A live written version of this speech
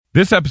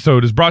This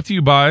episode is brought to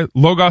you by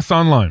Logos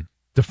Online.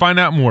 To find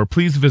out more,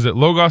 please visit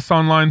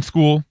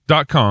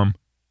logosonlineschool.com.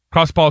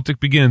 Cross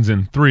Politic begins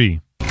in 3,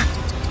 2, 1.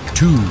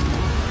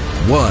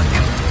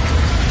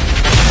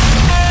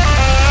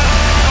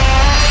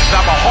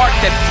 I'm a heart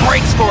that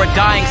breaks for a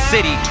dying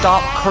city.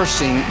 Stop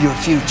cursing your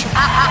future.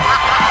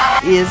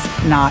 Is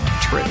not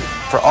true.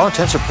 For all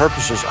intents and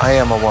purposes, I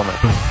am a woman.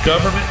 No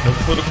government, no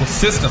political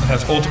system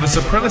has ultimate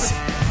supremacy.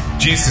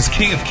 Jesus is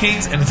King of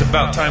Kings, and it's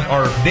about time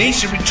our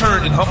nation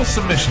returned in humble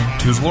submission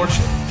to his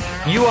lordship.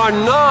 You are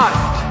not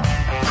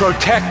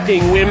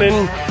protecting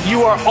women.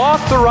 You are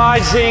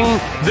authorizing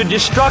the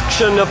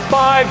destruction of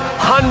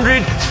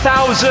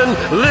 500,000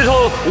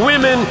 little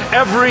women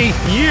every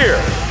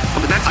year.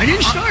 But I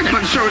didn't start it.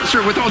 But,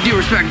 sir, with all due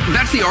respect,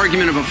 that's the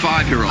argument of a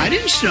 5-year-old. I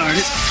didn't start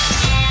it.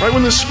 Right,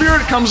 when the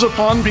Spirit comes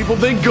upon people,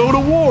 they go to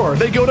war.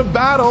 They go to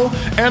battle,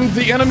 and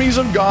the enemies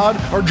of God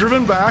are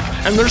driven back,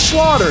 and they're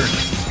slaughtered.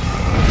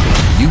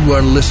 You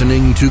are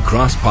listening to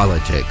Cross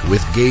Politic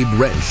with Gabe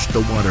Wrench, the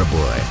Water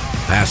Boy,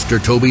 Pastor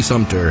Toby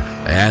Sumter,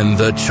 and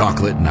the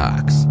Chocolate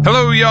Knox.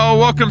 Hello, y'all.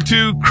 Welcome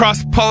to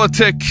Cross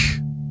Politic.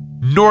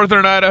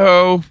 Northern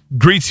Idaho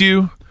greets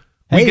you.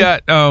 We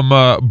got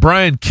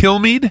Brian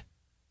Kilmeade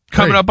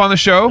coming up on the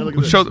show.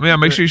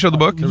 Make sure you show the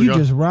book. You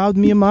just robbed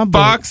me of my book.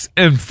 Fox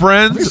and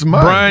Friends.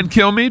 Brian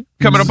Kilmeade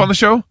coming up on the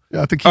show.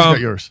 Yeah, I think he's got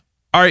yours.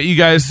 All right, you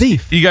guys.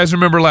 Thief. You guys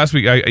remember last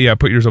week?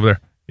 Put yours over there.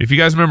 If you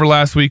guys remember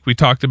last week, we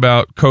talked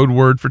about code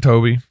word for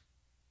Toby.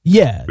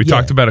 Yeah. We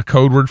talked about a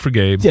code word for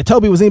Gabe. Yeah,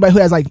 Toby was anybody who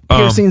has like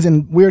piercings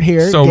and weird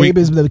hair. So Gabe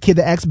is the kid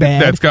that acts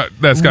bad. That's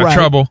got right.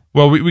 Trouble.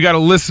 Well, we got a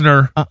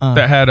listener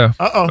that had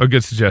a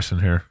good suggestion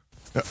here.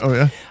 Oh,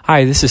 yeah?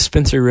 Hi, this is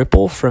Spencer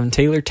Ripple from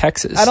Taylor,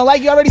 Texas. I don't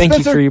like you already, Thank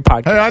Spencer. you for your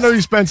podcast. Hey, I know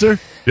you, Spencer.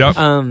 Yep.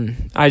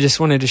 I just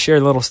wanted to share a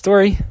little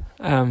story.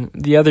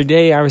 The other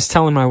day, I was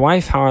telling my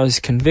wife how I was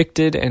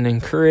convicted and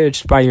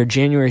encouraged by your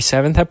January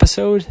 7th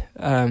episode,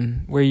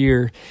 where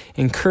you're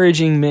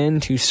encouraging men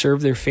to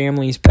serve their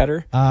families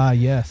better.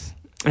 Yes.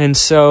 And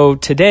so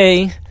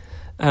today,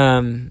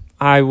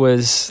 I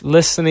was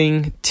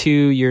listening to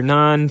your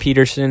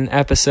non-Peterson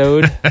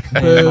episode,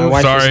 and my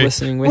wife was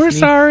listening with me. We're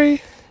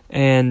sorry.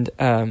 And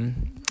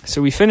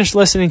so we finished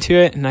listening to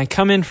it, and I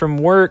come in from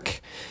work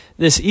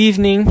this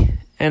evening,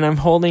 and I'm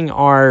holding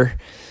our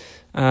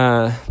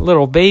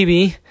little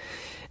baby,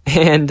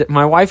 and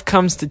my wife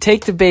comes to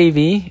take the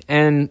baby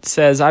and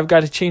says, I've got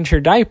to change her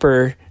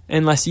diaper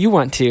unless you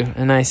want to.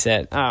 And I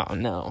said, oh,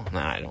 no,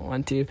 I don't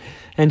want to.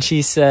 And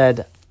she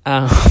said,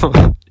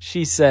 oh,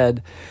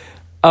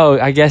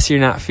 I guess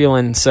you're not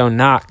feeling so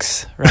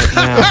Knox right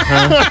now,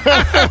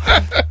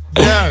 huh?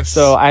 Yes.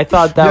 So I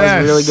thought that was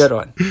a really good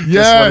one.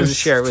 Just wanted to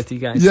share it with you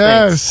guys.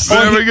 Yes.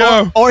 There we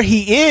go. Or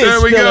he is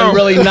feeling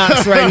really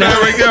Knox right now.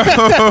 There we go.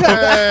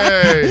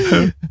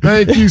 Hey.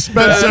 Thank you,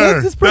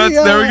 Spencer.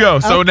 There we go.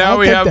 So now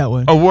we have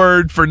a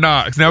word for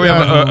Knox. Now we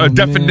have a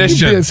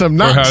definition. You some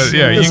Knox.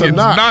 You get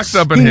Knox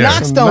up in he here.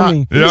 Knoxed on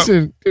me.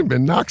 You've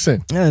been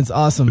Knoxing. That's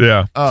awesome.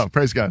 Yeah. Oh,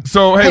 praise God.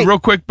 So, hey, real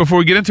quick, before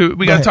we get into it,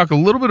 we got to talk a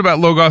little bit about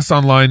Logos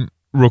Online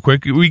real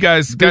quick. Did you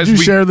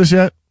share this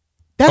yet?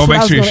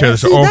 Make sure you share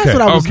this. That's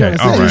what I was going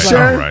to say.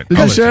 All right. Did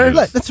you share?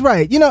 Look, that's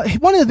right. You know,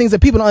 one of the things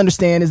that people don't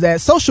understand is that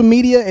social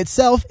media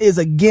itself is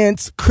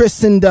against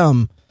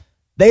Christendom.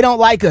 They don't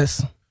like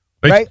us,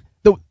 right?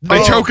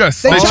 They choke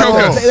us. They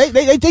choke us.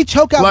 They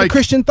choke out the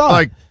Christian thought.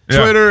 Like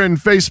Twitter and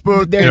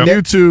Facebook and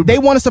YouTube. They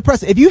want to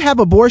suppress it. If you have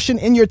abortion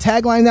in your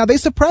tagline now, they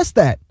suppress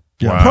that.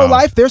 Wow.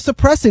 Pro-life, they're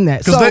suppressing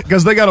that.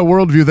 Because they got a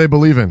worldview they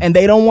believe in. And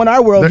they don't want our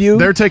worldview.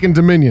 They're taking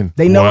dominion.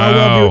 They know our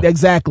worldview.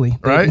 Exactly.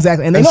 Right?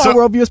 Exactly. And they know our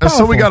worldview is powerful.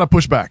 And so we got to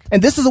push back.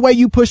 And this is the way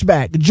you push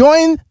back.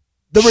 Join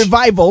the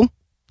revival.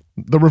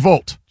 The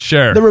revolt.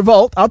 Share. The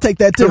revolt. I'll take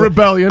that too. The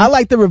rebellion. I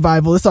like the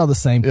revival. It's all the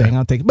same thing.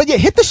 I'll take it. But yeah,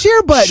 hit the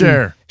share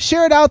button.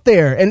 Share it out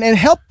there and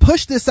help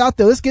push this out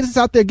there. Let's get this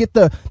out there. Get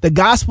the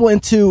gospel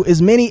into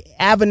as many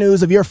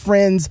avenues of your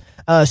friends'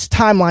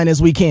 timeline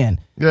as we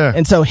can. Yeah.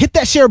 And so hit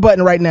that share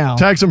button right now.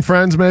 Tag some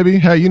friends maybe.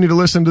 Hey, you need to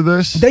listen to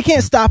this. They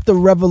can't stop the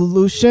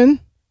revolution.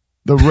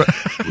 The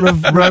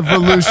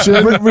revolution.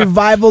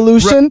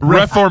 Revivolution.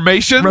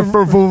 Reformation.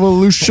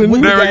 Revolution.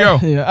 There we go.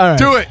 Yeah, all right.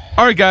 Do it.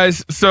 All right,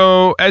 guys.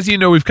 So, as you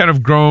know, we've kind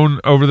of grown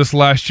over this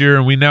last year,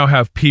 and we now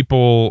have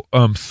people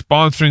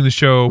sponsoring the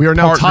show. We are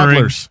now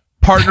toddlers.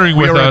 Partnering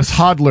with us. We are a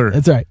toddler.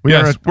 That's right.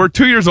 We're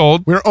 2 years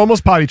old. We're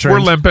almost potty trained.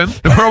 We're limping.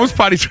 We're almost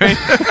potty trained.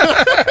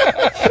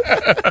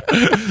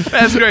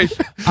 That's great.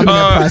 I'm in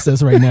that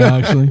process right now,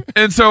 actually.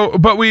 And so,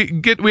 but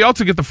we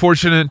also get the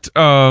fortunate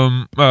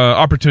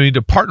opportunity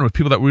to partner with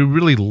people that we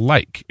really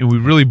like and we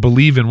really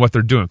believe in what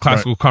they're doing.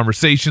 Classical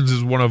Conversations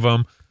is one of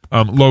them.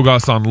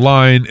 Logos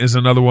Online is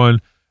another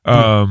one.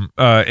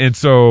 And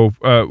so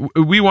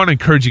we want to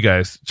encourage you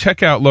guys,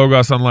 check out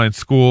Logos Online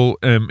School.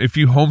 If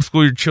you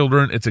homeschool your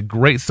children, it's a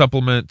great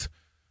supplement.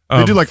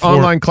 They do like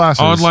online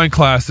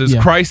classes,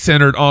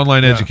 Christ-centered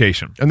online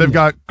education. And they've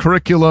got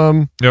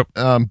curriculum,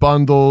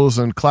 bundles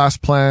and class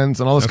plans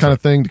and all this kind of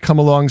thing to come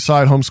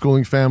alongside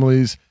homeschooling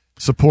families,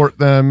 support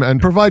them,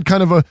 and provide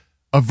kind of a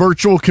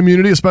virtual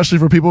community, especially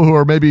for people who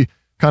are maybe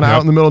kind of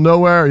out in the middle of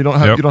nowhere. You don't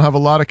have a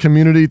lot of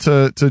community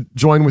to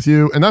join with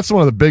you, and that's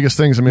one of the biggest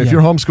things. I mean, if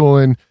you're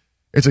homeschooling,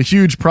 it's a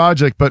huge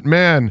project, but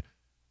man,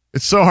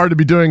 it's so hard to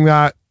be doing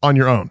that on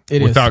your own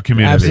without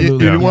community.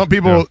 Absolutely. You want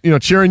people,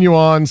 cheering you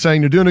on,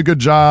 saying you're doing a good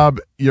job.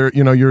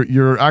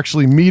 You're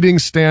actually meeting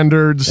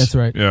standards. That's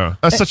right. Yeah,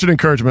 that's such an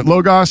encouragement.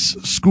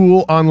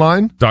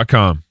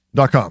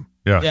 LogosSchoolOnline.com.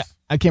 Yes. Yeah,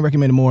 I can't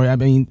recommend it more. I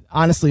mean,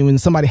 honestly, when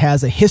somebody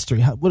has a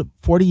history,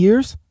 40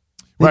 years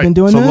they've been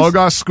doing this? So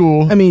Logos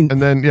School. I mean,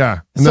 and then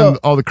then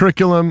all the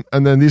curriculum,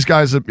 and then these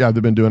guys, they've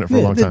been doing it for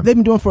a long time. They've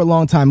been doing it for a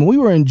long time. When we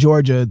were in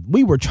Georgia,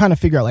 we were trying to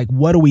figure out, like,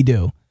 what do we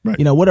do? Right.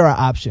 What are our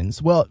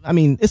options? Well, I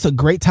mean, it's a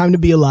great time to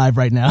be alive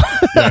right now.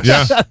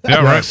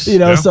 Right.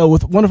 So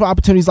with wonderful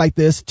opportunities like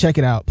this, check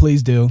it out.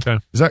 Please do. Okay.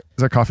 Is that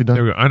coffee done?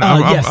 There we go.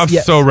 I'm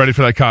so ready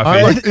for that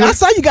coffee. I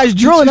saw you guys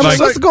drooling. I'm like,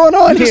 what's going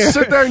on here? Just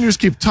sit there and you just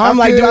keep talking. I'm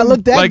like, do I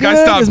look that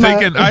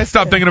good? I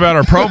stopped thinking about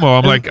our promo.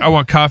 I'm like, I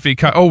want coffee.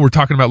 Oh, we're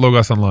talking about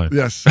Logos Online.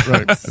 Yes,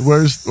 right.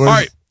 Where's all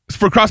right,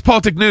 for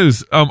cross-politic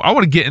news, I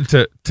want to get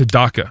into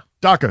DACA.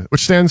 DACA, which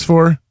stands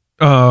for?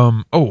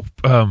 Hang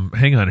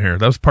on here.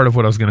 That was part of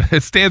what I was going to...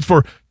 It stands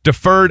for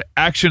Deferred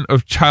Action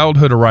of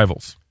Childhood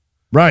Arrivals.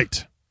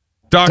 Right.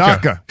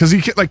 DACA. Because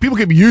people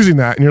keep using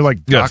that, and you're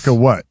like, DACA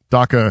what?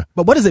 DACA.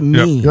 But what does it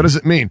mean? Yep. What does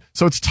it mean?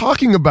 So it's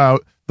talking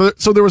about...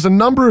 So there was a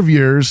number of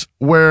years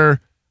where...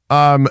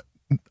 I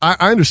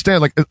understand,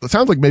 like, it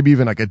sounds like maybe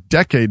even like a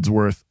decade's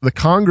worth, the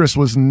Congress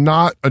was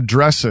not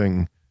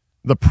addressing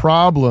the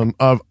problem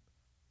of...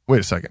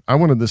 Wait a second. I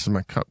wanted this in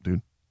my cup,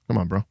 dude. Come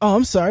on, bro. Oh,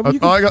 I'm sorry. I'll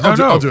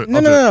do it.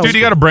 No. Dude,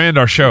 you got to brand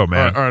our show,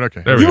 man. All right,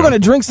 okay. You were going to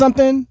drink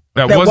something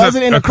that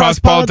wasn't in a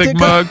cross-politic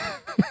mug?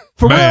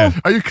 For real?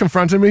 Are you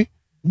confronting me?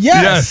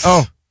 Yes.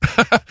 Oh.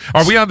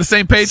 Are we on the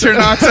same page or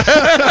not?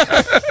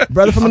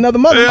 Brother from another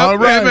mother. All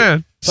right,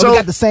 man. So we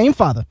got the same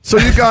father. So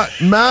you got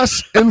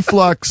mass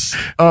influx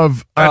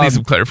of... I need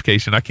some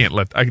clarification. I just can't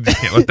let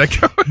that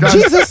go. Guys,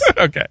 Jesus.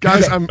 Okay.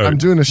 Guys, I'm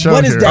doing a show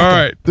What is here. that? All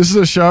right. This is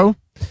a show.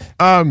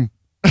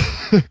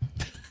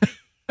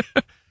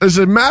 There's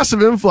a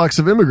massive influx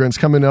of immigrants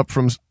coming up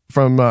from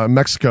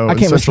Mexico and Central America. I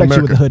can't respect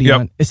you with a hoodie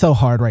on. It's so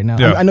hard right now.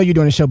 Yep. I know you're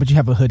doing a show, but you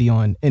have a hoodie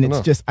on, and it's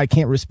just, I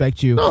can't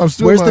respect you. No,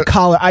 Where's the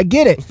collar? I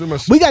get it.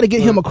 We got to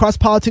get him a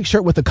cross-politic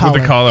shirt with a collar.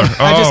 With a collar.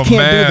 I just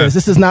can't do this.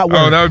 This is not work.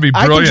 Oh, that would be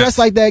brilliant. I can dress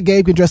like that.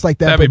 Gabe can dress like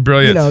that. That'd be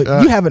brilliant.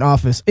 You have an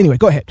office. Anyway,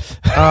 go ahead.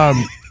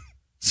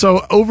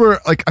 So over,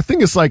 I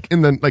think it's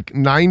in the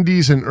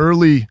 90s and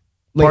early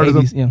part 80s,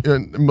 of the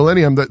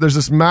millennium, that there's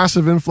this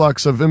massive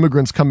influx of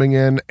immigrants coming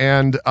in,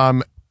 and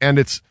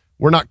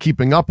we're not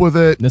keeping up with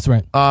it. That's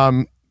right.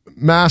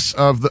 Lots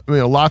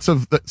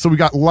of so we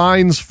got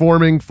lines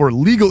forming for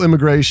legal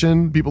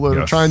immigration, people that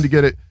are trying to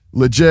get it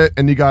legit,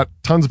 and you got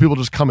tons of people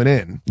just coming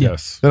in.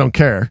 Yes. They don't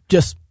care.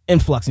 Just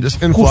influxing.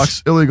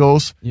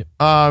 Illegals. Yep.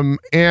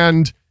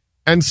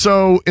 And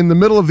so in the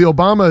middle of the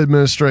Obama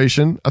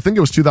administration, I think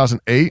it was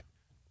 2008.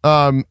 It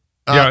was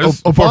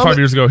Obama, 4 or 5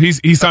 years ago.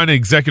 He signed an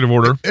executive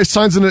order. It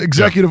signs an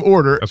executive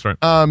order. That's right.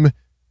 And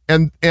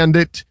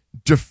it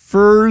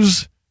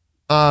defers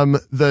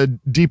the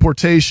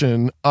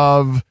deportation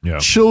of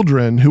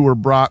children who were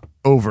brought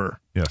over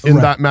in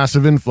that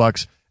massive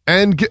influx,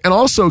 and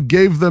also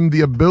gave them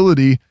the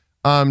ability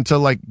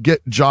to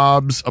get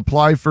jobs,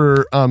 apply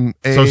for aid,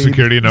 Social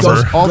Security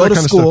number, all go that to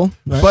kind school, of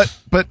stuff. right.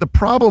 But the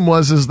problem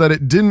is that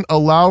it didn't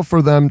allow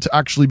for them to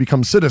actually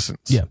become citizens.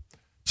 Yeah.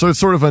 So it's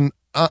sort of an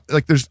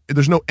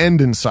there's no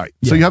end in sight.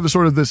 So you have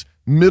this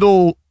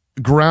middle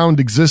ground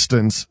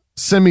existence,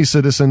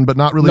 semi-citizen but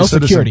not really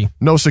citizen.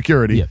 No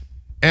security. Yeah.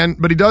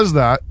 But he does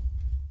that.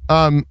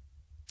 And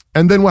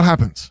then what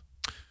happens?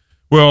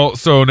 Well,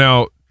 so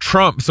now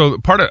Trump. So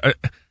part of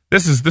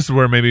this is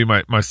where maybe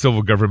my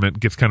civil government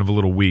gets kind of a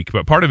little weak.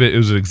 But part of it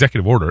was an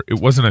executive order. It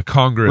wasn't a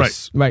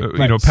Congress, right.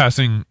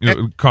 Passing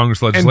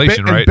Congress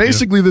legislation, right? And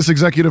basically, this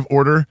executive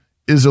order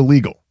is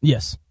illegal.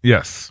 Yes.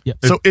 Yes. Yep.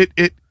 So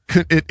it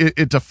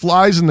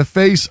flies in the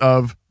face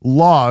of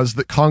laws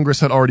that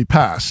Congress had already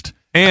passed.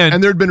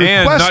 And there'd been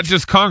requests, and not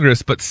just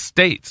Congress, but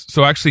states.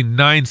 So actually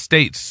 9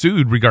 states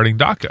sued regarding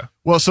DACA.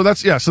 Well, so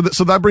that's, so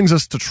that brings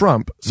us to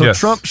Trump. So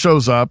Trump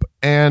shows up,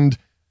 and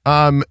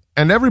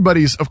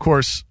everybody's, of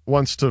course,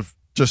 wants to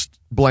just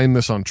blame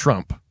this on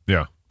Trump.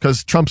 Yeah.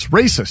 Because Trump's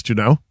racist,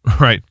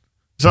 Right.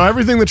 So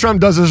everything that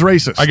Trump does is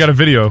racist. I got a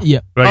video.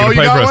 Yeah. You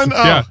got one?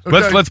 Yeah.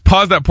 Okay. Let's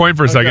pause that point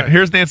for a second.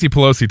 Here's Nancy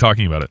Pelosi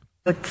talking about it.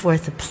 Put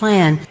forth a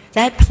plan.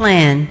 That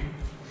plan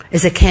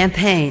is a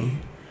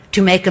campaign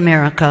to make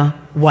America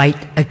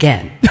white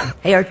again.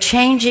 They are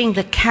changing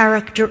the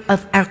character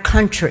of our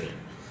country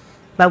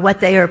by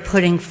what they are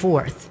putting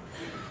forth.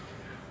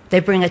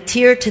 They bring a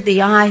tear to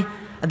the eye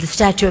of the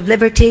Statue of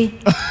Liberty,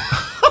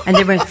 and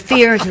they bring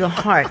fear to the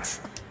hearts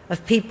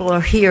of people who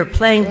are here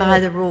playing by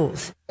the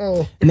rules.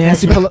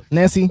 Nancy,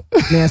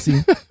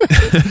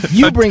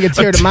 you bring a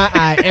tear to my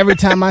eye every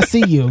time I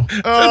see you.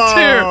 A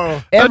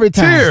tear. Every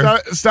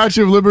time.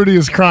 Statue of Liberty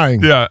is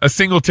crying. Yeah, a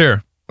single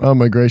tear. Oh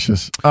my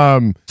gracious!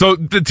 So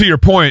to your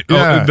point,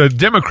 the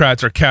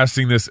Democrats are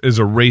casting this as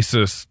a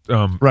racist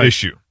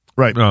issue.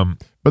 Right.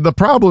 But the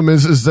problem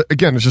is that,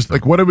 again, it's just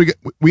like, what are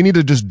we need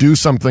to just do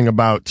something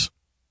about,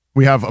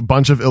 we have a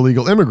bunch of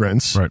illegal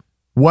immigrants. Right.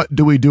 What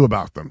do we do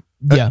about them?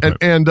 Yeah.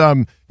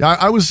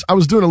 I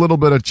was doing a little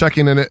bit of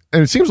checking in it,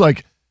 and it seems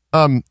like,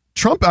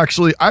 Trump I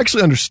actually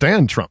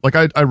understand Trump. Like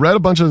I read a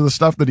bunch of the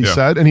stuff that he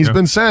said, and he's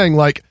been saying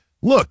like,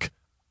 look,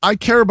 I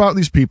care about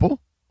these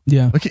people.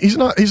 Yeah. Like he's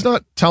not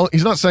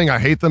saying I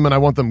hate them and I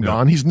want them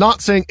gone. He's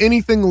not saying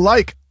anything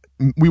like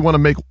we want to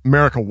make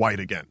America white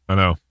again. I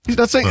know. He's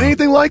not saying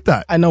anything like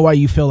that. I know why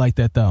you feel like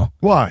that, though.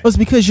 Why? Well, it's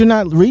because you're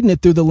not reading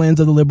it through the lens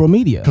of the liberal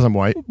media. Because I'm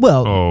white?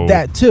 Well,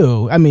 that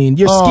too. I mean,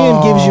 your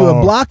skin gives you a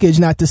blockage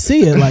not to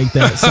see it like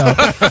that. So,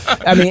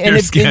 I mean,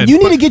 and you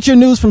need to get your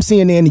news from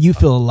CNN, and you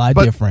feel a lot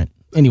different.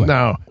 Anyway.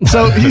 No.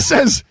 So he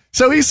says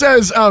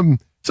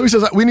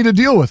we need to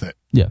deal with it.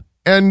 Yeah.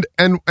 And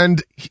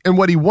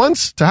what he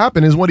wants to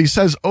happen is what he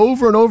says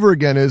over and over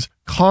again is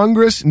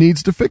Congress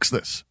needs to fix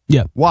this.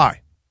 Yeah.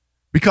 Why?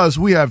 Because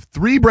we have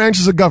 3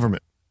 branches of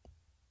government.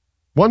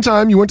 One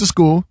time you went to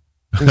school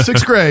in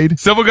 6th grade.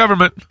 Civil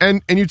government.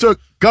 And you took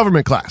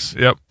government class.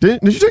 Yep. Did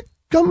you take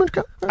government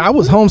class? I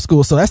was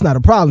homeschooled, so that's not a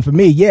problem for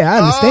me. Yeah, I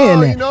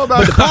understand that. You know about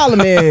but the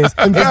problem is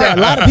that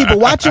a lot of people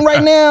watching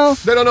right now,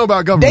 they don't know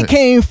about government. They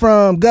came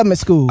from government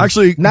schools.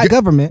 Actually, not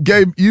government.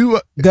 Gabe,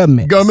 you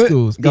government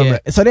schools.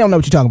 Government. Yeah. So they don't know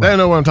what you're talking about. They don't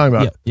know what I'm talking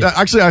about. Yeah.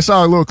 Actually, I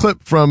saw a little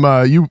clip from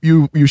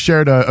you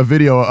shared a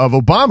video of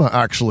Obama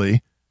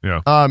actually.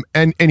 Yeah.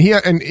 And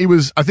he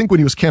was, I think, when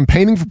he was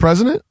campaigning for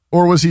president,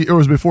 or was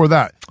before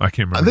that? I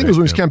can't remember. I think it was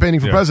when he was campaigning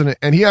for president,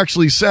 and he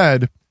actually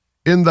said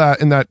in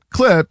that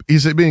clip,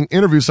 he's being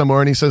interviewed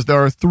somewhere, and he says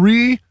there are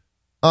 3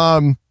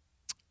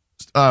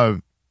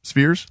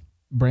 spheres,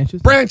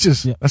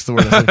 branches. Yeah. That's the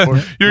word I said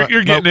for.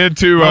 You're getting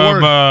into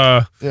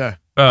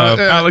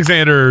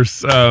Alexander's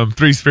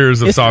 3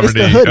 spheres of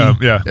sovereignty. It's the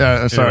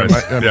hoodie. Sorry.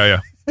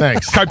 Yeah.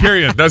 Thanks.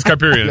 Hyperion. That's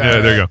Hyperion. Yeah,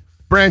 there you go.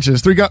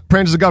 Branches, 3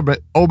 branches of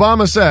government.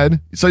 Obama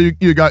said, so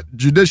you got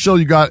judicial,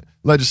 you got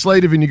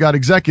legislative, and you got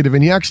executive.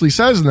 And he actually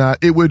says in that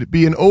it would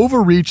be an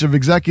overreach of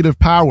executive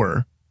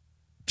power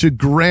to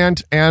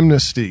grant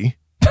amnesty,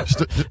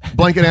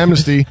 blanket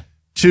amnesty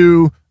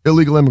to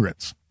illegal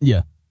immigrants.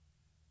 Yeah.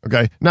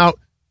 Okay. Now,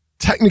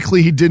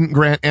 technically, he didn't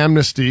grant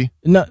amnesty.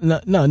 No.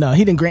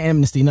 He didn't grant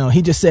amnesty. No,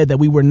 he just said that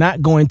we were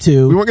not going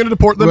to. We weren't going to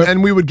deport them,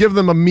 and we would give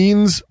them a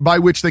means by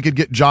which they could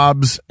get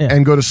jobs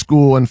and go to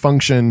school and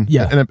function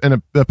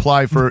and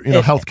apply for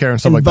health care and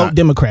stuff like that. Vote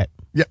Democrat.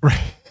 Yeah, right.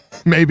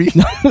 Maybe.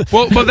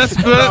 Well, but that's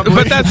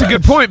a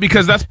good point,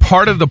 because that's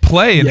part of the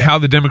play and how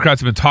the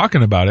Democrats have been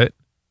talking about it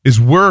is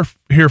we're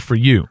here for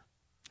you.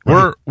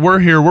 Right. We're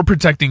here. We're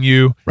protecting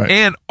you,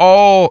 and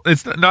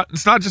it's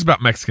not just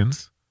about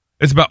Mexicans.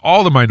 It's about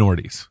all the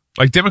minorities.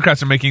 Like,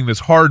 Democrats are making this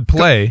hard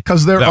play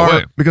because there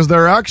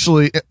are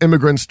actually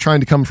immigrants trying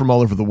to come from all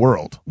over the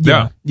world.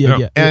 Yeah.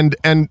 And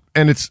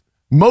it's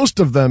most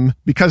of them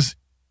because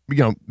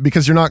you're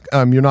not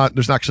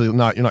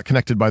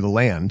connected by the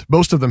land.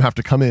 Most of them have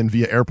to come in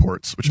via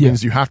airports, which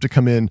means you have to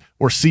come in,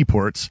 or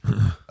seaports.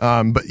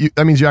 But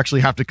that means you actually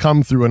have to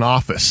come through an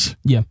office.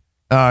 Yeah.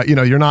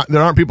 There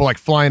aren't people like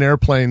flying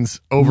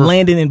airplanes over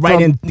landing in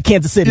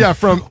Kansas City. Yeah,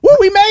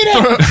 we made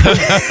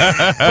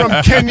it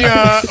from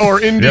Kenya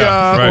or India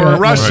or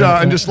Russia,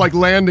 and just like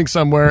landing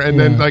somewhere and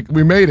then like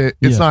we made it.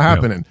 It's not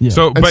happening.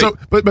 Yeah.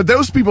 But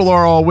those people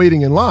are all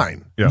waiting in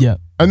line. Yeah.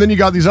 And then you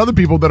got these other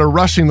people that are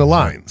rushing the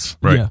lines.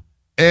 Right. Yeah.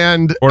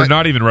 And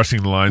not even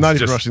rushing the lines.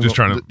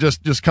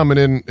 Just coming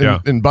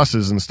in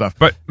buses and stuff.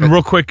 But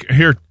real quick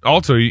here,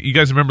 also, you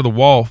guys remember the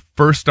wall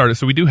first started.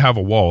 So we do have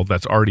a wall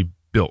that's already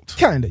built.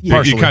 Kind of,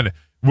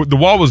 The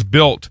wall was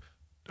built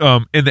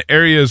in the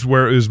areas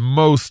where it was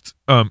most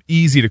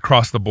easy to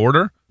cross the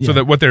border. So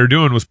that what they were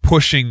doing was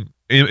pushing,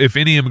 if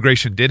any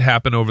immigration did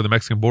happen over the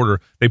Mexican border,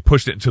 they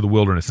pushed it into the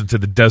wilderness, into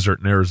the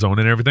desert in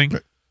Arizona and everything.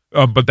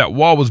 Right. But that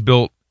wall was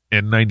built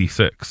in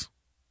 96.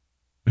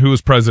 Who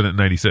was president in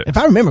 96? If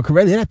I remember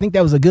correctly, I think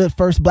that was a good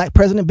first black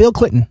president, Bill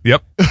Clinton.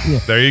 Yep. Yeah.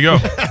 There you go.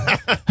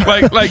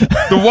 like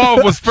the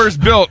wall was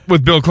first built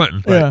with Bill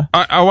Clinton. Yeah.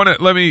 I want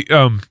to, let me,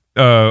 I'm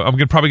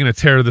probably going to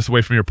tear this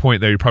away from your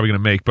point that you're probably going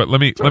to make, but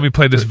let me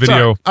play this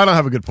video. Sorry, I don't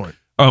have a good point.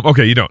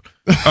 Okay, you don't.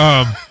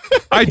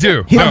 I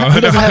do. He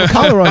doesn't have a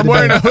collar on. I'm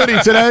wearing a hoodie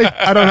today.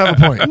 I don't have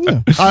a point.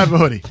 Yeah. I have a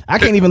hoodie. I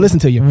can't even listen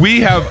to you.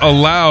 We have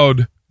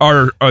allowed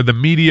the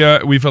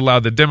media, we've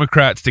allowed the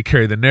Democrats to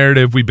carry the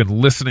narrative. We've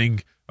been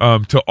listening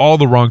to all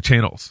the wrong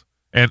channels.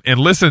 And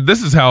listen,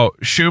 this is how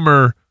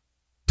Schumer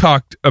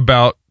talked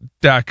about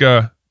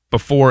DACA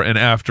before and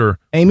after.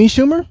 Amy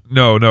Schumer?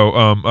 No,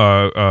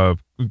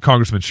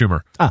 Congressman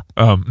Schumer. Not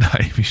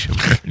Amy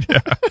Schumer. Yeah.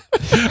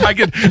 I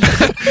get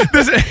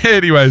this.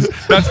 Anyways,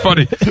 that's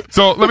funny.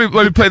 So let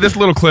me play this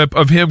little clip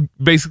of him.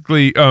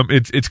 Basically,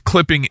 it's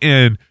clipping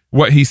in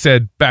what he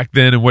said back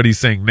then and what he's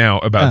saying now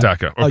about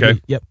DACA.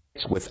 Okay. Yep.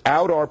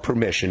 Without our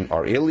permission,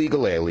 are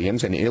illegal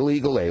aliens, and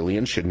illegal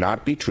aliens should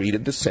not be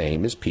treated the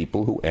same as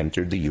people who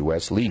entered the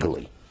U.S.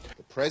 legally.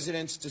 The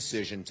president's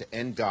decision to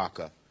end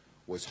DACA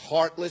was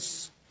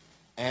heartless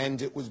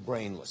and it was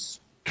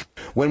brainless.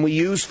 When we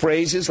use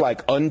phrases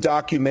like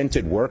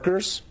undocumented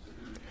workers,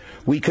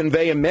 We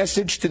convey a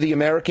message to the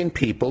American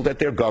people that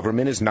their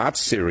government is not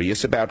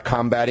serious about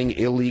combating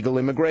illegal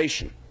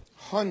immigration.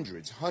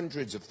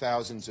 Hundreds of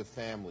thousands of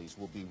families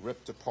will be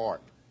ripped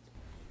apart.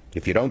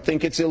 If you don't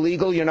think it's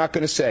illegal, you're not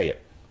going to say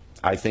it.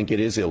 I think it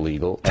is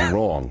illegal and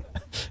wrong.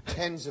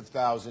 Tens of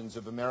thousands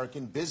of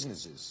American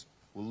businesses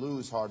will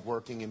lose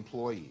hardworking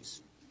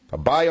employees. A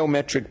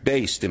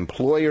biometric-based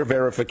employer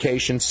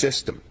verification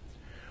system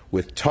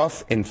with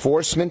tough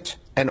enforcement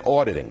and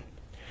auditing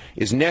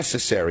is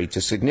necessary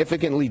to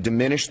significantly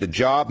diminish the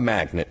job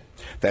magnet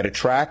that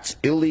attracts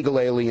illegal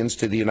aliens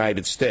to the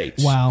United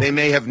States. Wow. They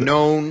may have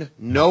known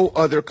no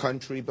other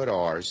country but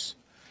ours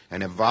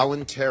and have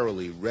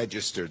voluntarily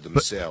registered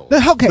themselves.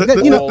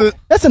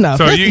 That's enough.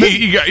 So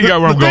you got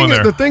where I'm going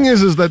there. The thing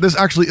is that this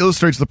actually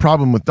illustrates the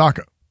problem with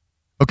DACA.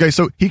 Okay,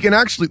 so he can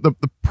actually, the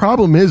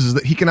problem is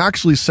that he can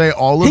actually say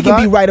all of that. He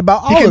can be right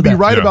about all of it. He can be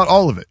right about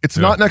all of it. It's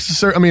not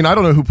necessary. I mean, I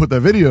don't know who put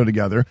that video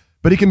together,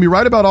 but he can be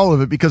right about all of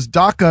it because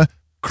DACA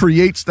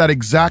creates that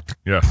exact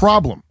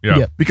problem.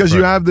 Yeah. Because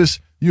you have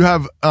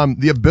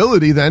the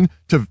ability then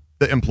to,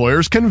 the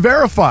employers can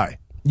verify.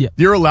 Yeah.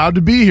 You're allowed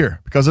to be here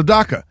because of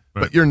DACA,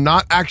 but you're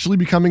not actually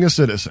becoming a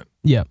citizen.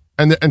 Yeah.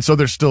 And so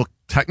they're still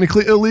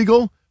technically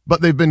illegal, but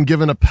they've been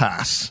given a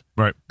pass.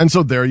 Right. And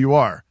so there you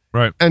are.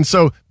 Right. And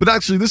so, but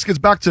actually this gets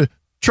back to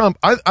Trump.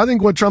 I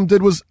think what Trump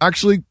did was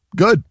actually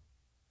good.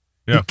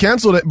 Yeah. He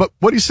canceled it. But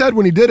what he said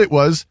when he did it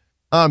was,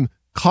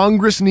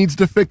 Congress needs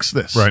to fix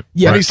this. Right.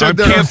 Yeah. And he said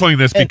I'm canceling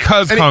this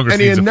because Congress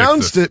needs to fix this. And he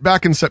announced it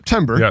back in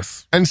September.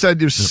 Yes. And said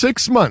there's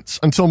 6 months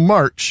until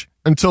March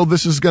until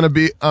this is going to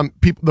be,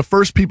 the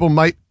first people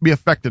might be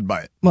affected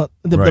by it. Well,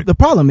 the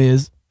problem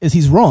is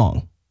he's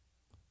wrong.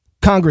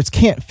 Congress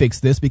can't fix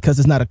this because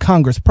it's not a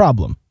Congress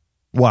problem.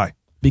 Why?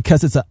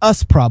 Because it's a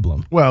us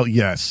problem. Well,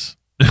 yes.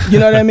 You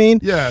know what I mean?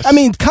 Yes. I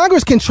mean,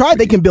 Congress can try.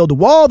 They can build a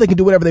wall. They can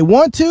do whatever they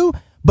want to.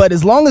 But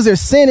as long as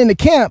there's sin in the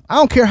camp, I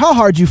don't care how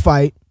hard you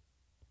fight.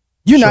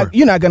 You're not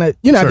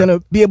gonna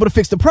be able to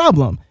fix the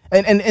problem.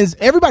 And as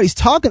everybody's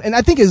talking, and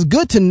I think it's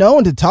good to know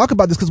and to talk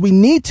about this because we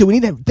need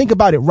to think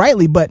about it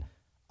rightly. But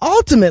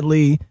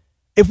ultimately,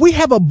 if we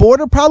have a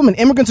border problem and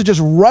immigrants are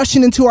just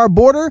rushing into our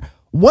border,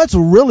 what's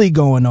really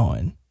going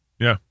on?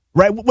 Yeah.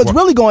 Right. What's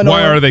really going on?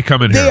 Why are they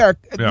coming here?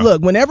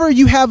 Look, whenever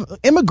you have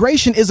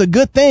immigration is a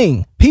good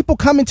thing. People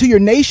come into your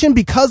nation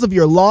because of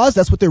your laws.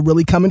 That's what they're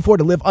really coming for,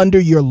 to live under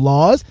your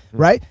laws.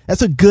 Right.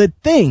 That's a good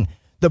thing.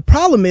 The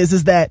problem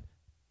is that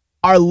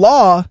our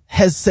law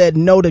has said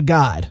no to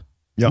God.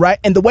 Yep. Right.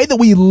 And the way that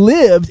we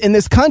lived in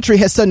this country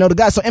has said no to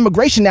God. So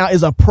immigration now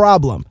is a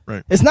problem.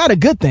 Right. It's not a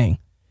good thing.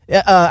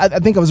 I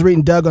think I was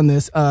reading Doug on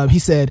this. He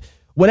said,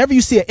 whenever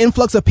you see an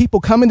influx of people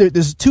coming,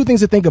 there's two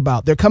things to think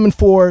about. They're coming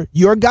for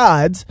your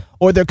gods,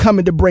 or they're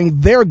coming to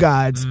bring their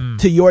gods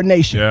to your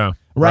nation. Yeah.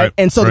 Right.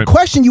 And so the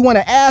question you want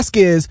to ask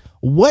is,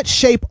 what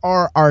shape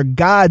are our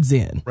gods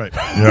in? Right.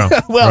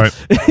 Yeah. Well,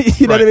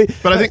 you know what I mean?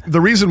 But I think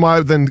the reason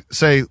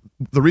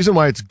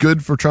why it's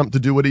good for Trump to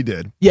do what he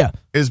did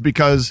is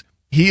because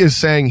he is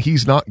saying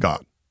he's not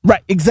God.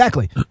 Right,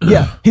 exactly.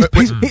 Yeah,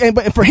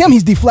 but for him,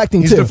 he's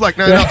deflecting too.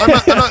 Deflecting. No, I'm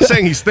not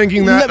saying he's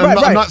thinking that.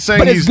 I'm not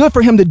saying but it's good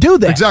for him to do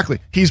that. Exactly.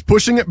 He's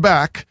pushing it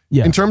back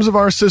in terms of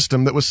our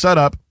system that was set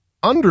up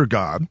under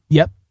God.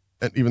 Yep.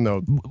 And even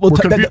though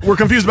we're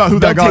confused about who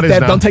that God is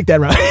now. Don't take that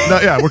right.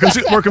 No,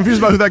 we're confused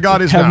about who that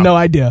God is now. I have no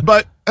idea.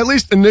 But at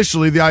least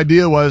initially, the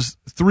idea was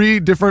 3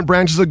 different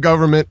branches of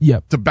government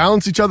to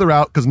balance each other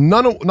out, because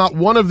not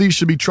one of these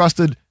should be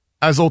trusted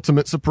as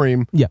ultimate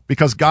supreme. Yeah.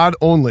 Because God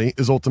only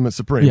is ultimate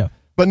supreme. Yeah.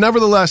 But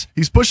nevertheless,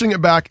 he's pushing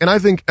it back, and I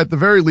think at the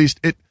very least,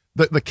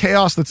 the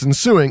chaos that's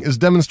ensuing is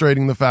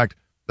demonstrating the fact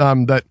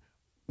that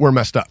we're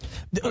messed up.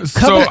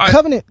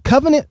 Covenant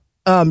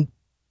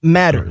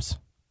matters.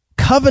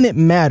 Covenant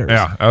matters.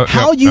 Yeah,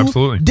 how you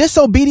absolutely.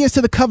 Disobedience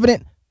to the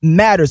covenant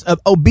matters.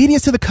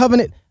 Obedience to the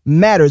covenant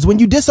matters. When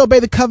you disobey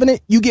the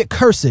covenant, you get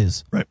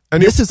curses. Right.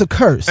 And this is a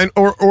curse. And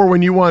or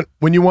when you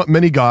want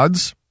many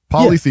gods.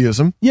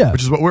 Polytheism,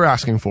 which is what we're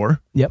asking for.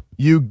 Yep.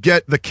 You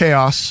get the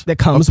chaos that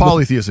comes of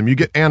polytheism. You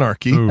get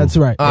anarchy. Ooh. That's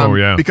right.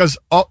 Because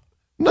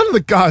none of the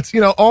gods,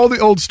 all the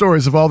old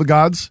stories of all the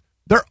gods,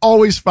 they're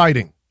always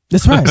fighting.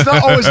 That's right. It's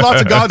not always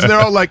lots of gods, and they're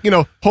all like,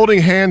 holding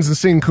hands and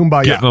singing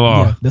Kumbaya. Getting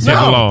along. Yeah,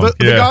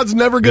 the gods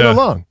never get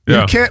along.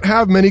 Yeah. You can't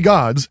have many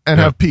gods and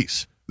have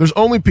peace. There's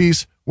only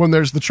peace when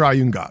there's the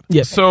triune God.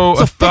 Yeah. So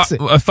a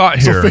thought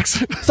here. So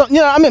fix it. So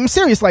I'm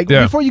serious. Like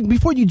before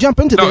you jump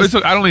into this.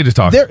 I don't need to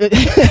talk.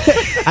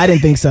 I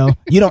didn't think so.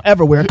 You don't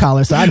ever wear a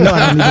collar, so I know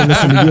I don't need to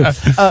listen to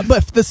you.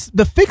 But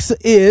the fix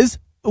is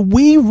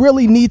we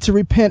really need to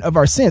repent of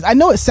our sins. I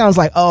know it sounds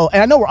like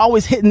and I know we're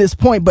always hitting this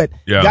point, but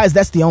guys,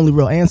 that's the only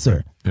real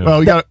answer. Yeah. Well,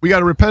 we got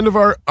to repent of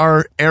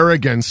our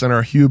arrogance and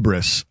our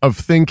hubris of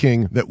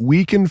thinking that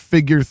we can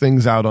figure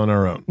things out on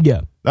our own.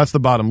 Yeah, that's the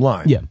bottom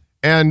line. Yeah.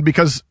 And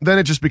because then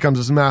it just becomes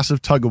this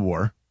massive tug of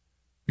war,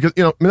 because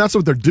that's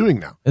what they're doing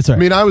now. That's right. I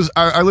mean,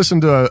 I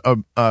listened to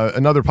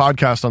another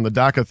podcast on the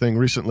DACA thing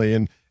recently,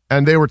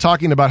 and they were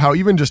talking about how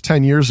even just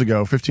 10 years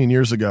ago, 15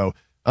 years ago,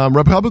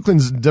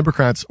 Republicans and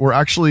Democrats were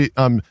actually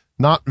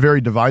not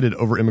very divided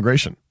over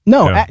immigration.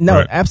 No,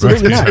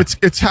 absolutely not.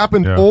 It's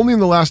happened only in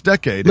the last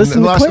decade, in the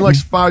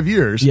last 5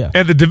 years. Yeah.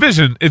 And the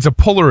division, it's a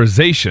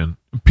polarization.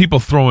 People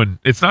throwing,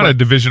 it's not a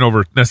division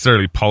over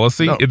necessarily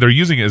policy. No, they're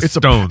using it as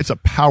stones. It's a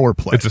power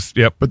play.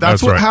 But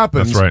that's what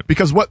happens. That's right.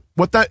 Because what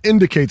that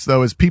indicates,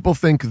 though, is people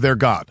think they're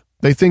God.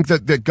 They think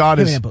that God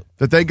is,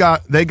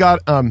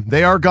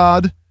 they are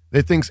God.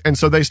 They think, and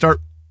so they start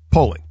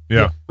polling.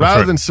 Yeah.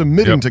 Rather than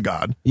submitting to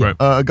God,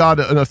 God,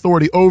 an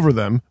authority over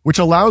them, which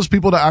allows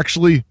people to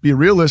actually be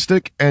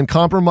realistic and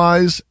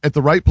compromise at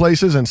the right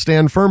places and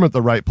stand firm at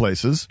the right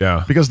places.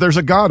 Yeah. Because there's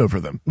a God over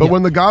them. But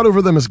when the God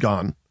over them is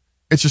gone,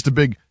 it's just a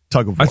big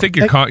tug of war. I think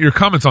your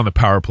comments on the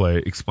power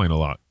play explain a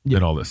lot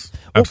in all this.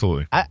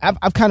 Absolutely.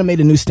 I've kind of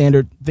made a new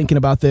standard thinking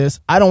about this.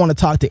 I don't want to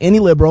talk to any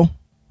liberal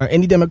or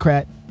any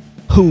Democrat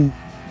who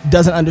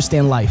doesn't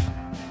understand life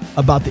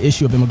about the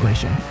issue of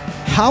immigration.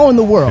 How in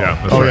the world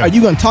are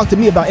you going to talk to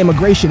me about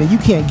immigration and you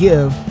can't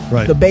give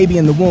the baby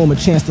in the womb a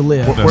chance to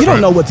live? You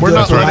don't know what's good for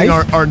life. We're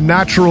not letting our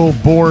natural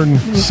born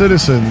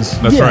citizens.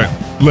 That's right.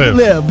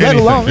 Live, let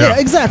alone. Yeah,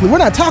 exactly. We're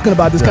not talking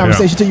about this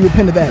conversation until you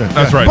repent of that.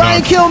 That's right.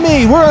 Brian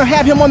Kilmeade, we're going to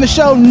have him on the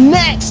show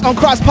next on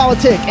Cross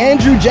Politic.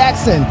 Andrew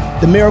Jackson,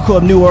 the miracle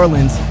of New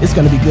Orleans. It's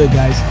going to be good,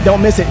 guys.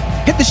 Don't miss it.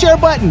 Hit the share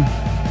button.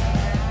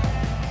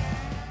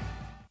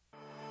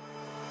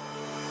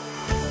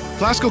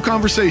 Classical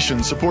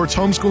Conversation supports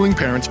homeschooling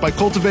parents by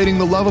cultivating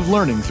the love of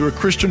learning through a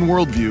Christian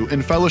worldview in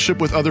fellowship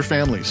with other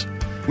families.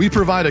 We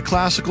provide a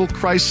classical,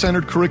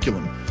 Christ-centered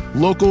curriculum,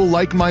 local,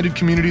 like-minded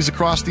communities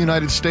across the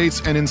United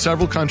States and in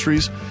several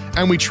countries,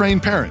 and we train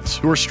parents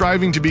who are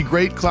striving to be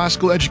great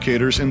classical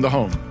educators in the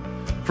home.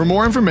 For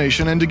more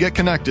information and to get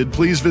connected,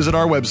 please visit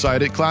our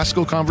website at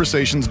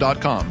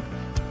classicalconversations.com.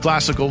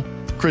 Classical,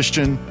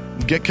 Christian,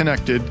 get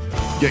connected,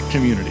 get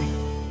community.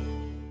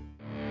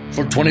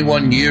 For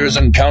 21 years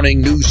and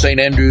counting, New St.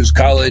 Andrews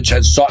College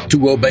has sought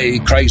to obey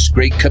Christ's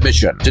Great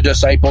Commission to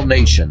disciple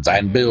nations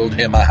and build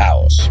him a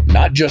house,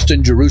 not just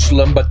in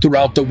Jerusalem, but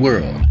throughout the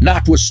world.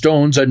 Not with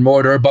stones and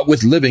mortar, but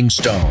with living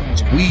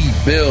stones. We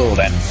build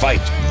and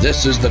fight.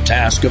 This is the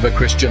task of a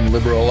Christian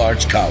liberal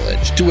arts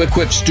college, to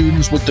equip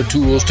students with the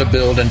tools to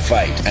build and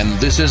fight. And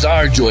this is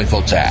our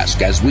joyful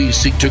task as we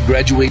seek to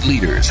graduate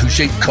leaders who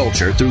shape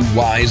culture through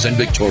wise and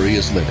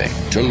victorious living.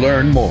 To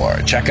learn more,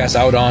 check us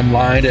out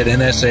online at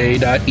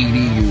nsa.edu/explore.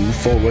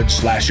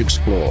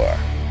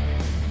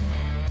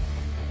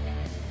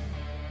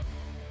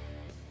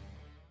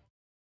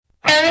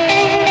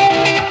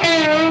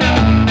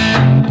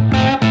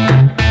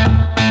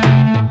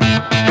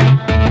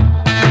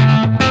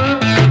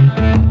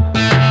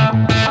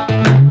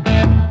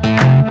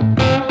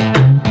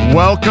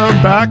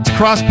 Welcome back to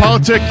Cross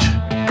Politic.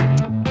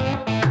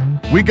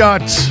 We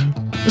got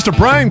Mr.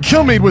 Brian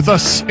Kilmeade with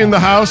us in the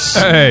house.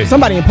 Hey.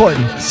 Somebody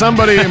important.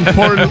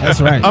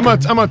 That's right. I'm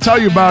gonna tell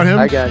you about him.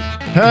 Hi, guys.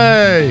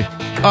 Hey.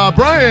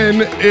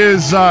 Brian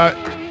is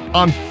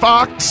on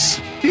Fox.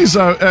 He's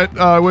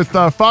with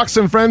Fox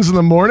and Friends in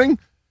the morning.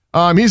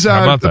 He's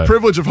had the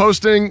privilege of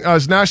hosting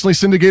his nationally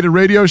syndicated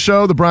radio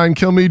show, The Brian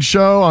Kilmeade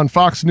Show, on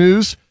Fox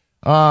News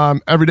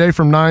every day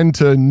from 9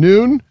 to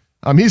noon.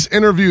 He's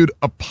interviewed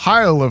a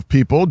pile of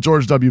people: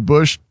 George W.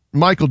 Bush,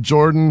 Michael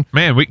Jordan.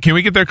 Man, can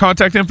we get their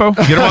contact info?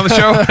 Get them on the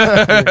show?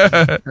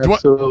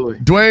 Absolutely.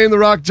 Dwayne "The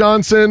Rock"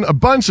 Johnson, a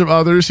bunch of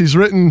others. He's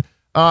written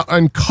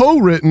and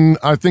co-written,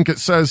 I think it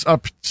says,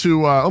 up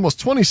to almost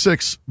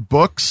 26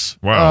 books.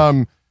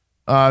 Wow.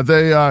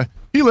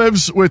 He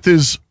lives with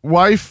his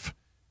wife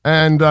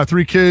and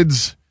 3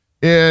 kids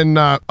in,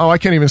 I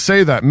can't even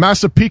say that,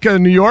 Massapequa,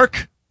 New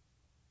York.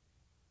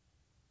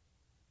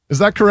 Is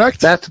that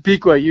correct?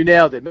 Massapequa, you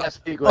nailed it.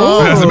 Massapequa.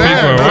 Oh,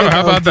 man.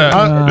 How about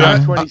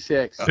that?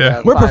 26.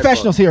 We're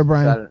professionals here,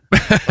 Brian.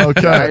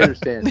 Okay. I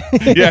understand.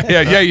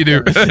 Yeah, you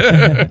do.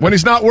 When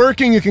he's not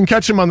working, you can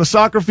catch him on the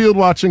soccer field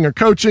watching or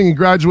coaching. He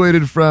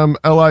graduated from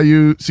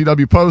LIU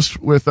CW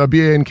Post with a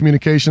BA in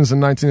Communications in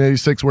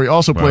 1986, where he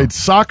also played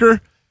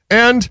soccer.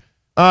 And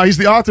he's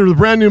the author of the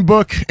brand new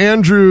book,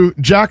 Andrew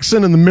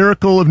Jackson and the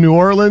Miracle of New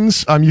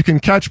Orleans. You can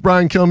catch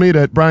Brian Kilmeade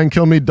at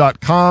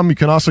briankilmeade.com. You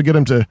can also get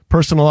him to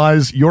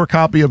personalize your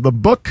copy of the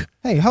book.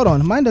 Hey, hold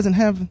on. Mine doesn't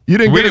have... You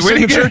didn't get a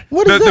signature?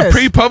 What is this? The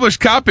pre-published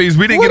copies,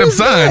 we didn't get them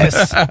signed.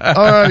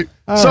 All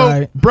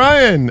right.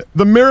 Brian,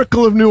 the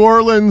Miracle of New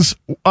Orleans,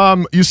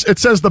 it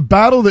says the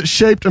battle that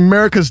shaped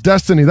America's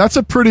destiny. That's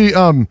a pretty...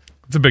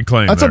 It's a big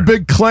claim. That's a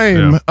big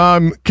claim.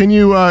 Yeah. Can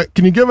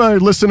you give our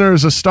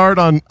listeners a start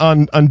on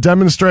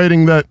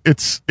demonstrating that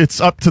it's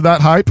up to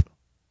that hype?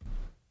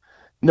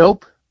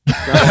 Nope.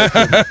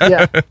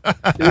 Yeah.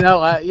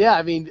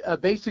 I mean,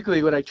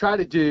 basically, what I try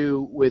to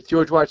do with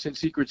George Washington's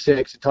Secret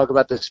Six and talk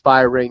about the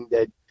spy ring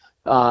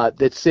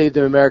that saved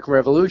the American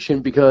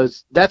Revolution,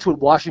 because that's what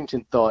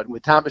Washington thought.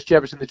 With Thomas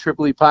Jefferson, the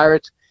Tripoli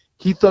Pirates,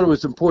 he thought it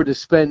was important to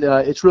spend.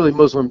 It's really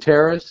Muslim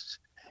terrorists.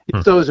 He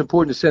thought it was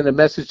important to send a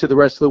message to the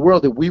rest of the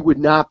world that we would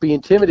not be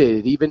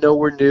intimidated, even though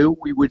we're new.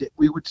 We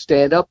would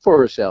stand up for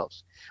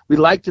ourselves. We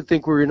like to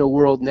think we're in a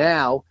world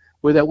now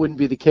where that wouldn't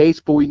be the case,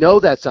 but we know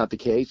that's not the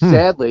case.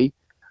 Sadly,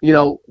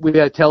 we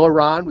got to tell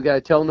Iran, we got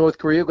to tell North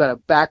Korea, we got to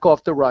back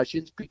off the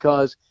Russians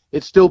because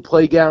it's still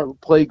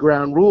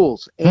playground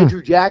rules.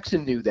 Andrew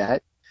Jackson knew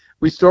that.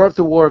 We started off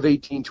the War of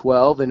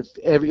 1812,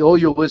 and all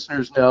your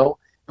listeners know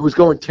it was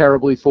going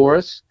terribly for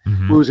us.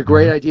 It was a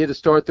great idea to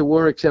start the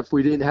war, except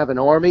we didn't have an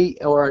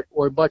army or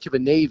much of a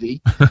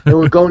navy, and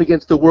we're going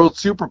against the world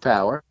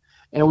superpower,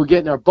 and we're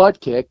getting our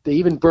butt kicked. They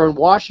even burned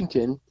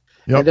Washington,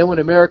 and then when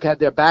America had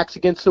their backs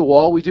against the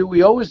wall, we do what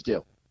we always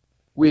do.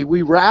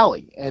 We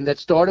rally, and that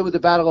started with the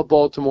Battle of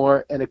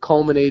Baltimore, and it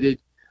culminated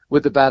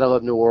with the Battle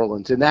of New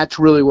Orleans, and that's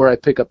really where I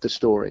pick up the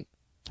story.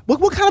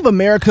 What kind of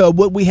America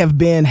would we have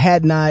been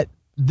had not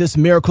this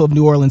miracle of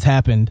New Orleans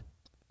happened?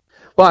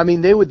 Well, I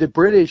mean, the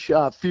British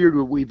feared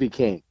what we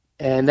became,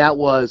 and that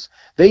was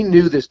they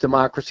knew this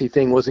democracy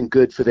thing wasn't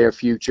good for their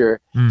future.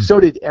 So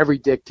did every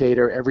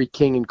dictator, every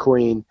king and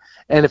queen,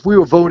 and if we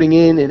were voting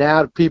in and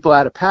out people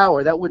out of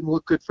power, that wouldn't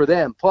look good for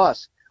them.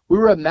 Plus, we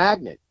were a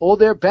magnet. All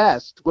their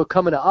best were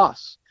coming to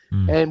us,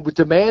 and were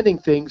demanding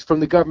things from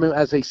the government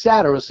as they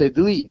sat or as they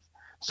leave.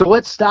 So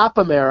let's stop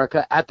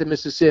America at the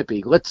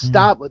Mississippi. Let's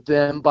stop with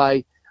them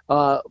by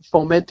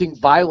fomenting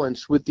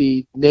violence with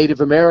the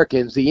Native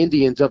Americans, the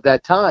Indians of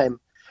that time,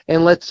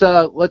 and let's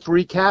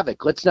wreak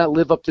havoc. Let's not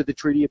live up to the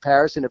Treaty of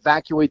Paris and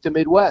evacuate the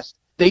Midwest.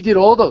 They did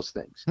all those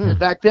things. And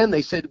back then,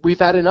 they said, we've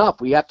had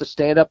enough. We have to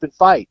stand up and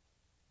fight.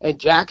 And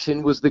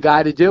Jackson was the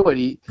guy to do it.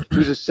 He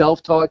was a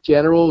self-taught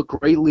general, a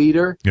great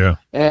leader. Yeah.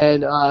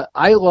 And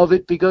I love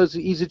it because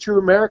he's a true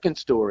American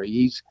story.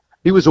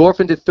 He was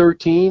orphaned at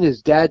 13.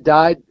 His dad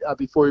died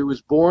before he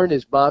was born.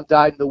 His mom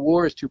died in the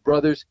war. His two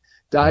brothers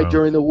died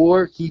during the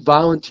war. He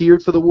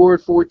volunteered for the war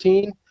at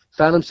 14,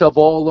 found himself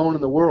all alone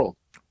in the world.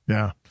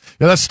 Yeah.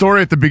 Yeah, that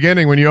story at the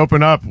beginning when you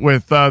open up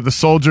with the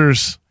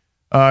soldiers,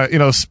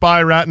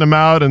 spy ratting him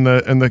out and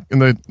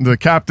the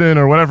captain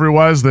or whatever it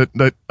was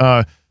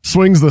that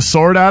swings the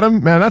sword at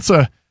him, man,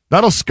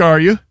 that'll scar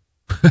you.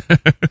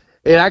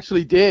 It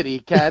actually did.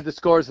 He had the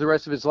scars the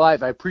rest of his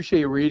life. I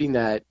appreciate you reading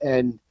that.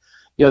 And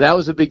that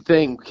was a big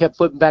thing. We kept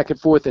flipping back and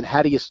forth, and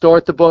how do you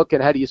start the book,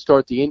 and how do you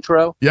start the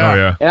intro? Yeah. Oh,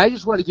 yeah. And I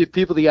just want to give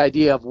people the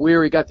idea of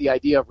where he got the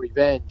idea of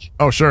revenge.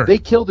 Oh, sure. They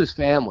killed his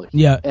family.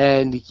 Yeah.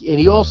 And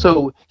he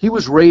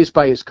was raised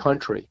by his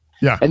country.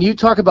 Yeah. And you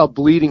talk about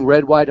bleeding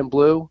red, white, and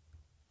blue.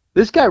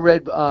 This guy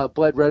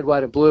bled red,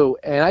 white, and blue,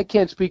 and I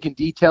can't speak in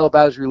detail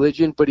about his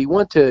religion, but he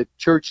went to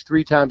church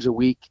 3 times a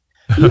week.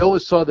 He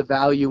always saw the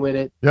value in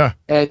it. Yeah.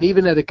 And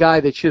even at a guy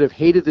that should have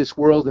hated this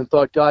world and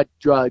thought God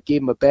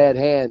gave him a bad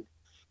hand,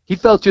 he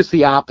felt just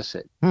the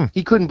opposite.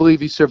 He couldn't believe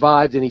he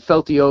survived, and he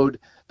felt he owed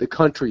the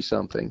country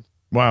something.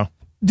 Wow.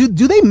 Do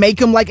they make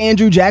him like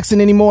Andrew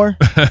Jackson anymore?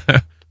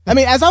 I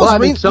mean, as I was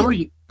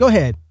reading... Go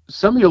ahead.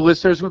 Some of your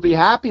listeners would be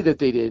happy that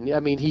they didn't. I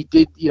mean, he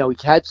did, he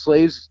had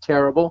slaves, it's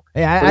terrible.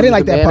 Yeah, I didn't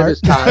like that part.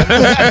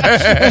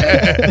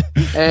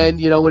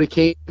 And, when it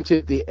came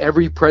to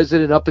every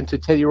president up into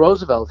Teddy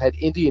Roosevelt had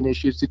Indian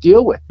issues to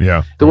deal with.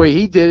 Yeah. The way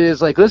he did it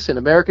is like, listen,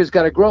 America's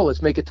got to grow.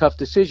 Let's make a tough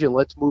decision.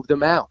 Let's move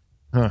them out.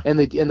 Huh. And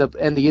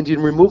the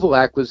Indian Removal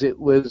Act was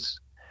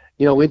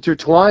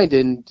intertwined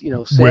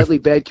and, sadly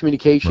bad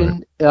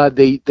communication.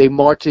 Right. They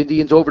marched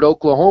Indians over to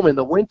Oklahoma in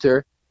the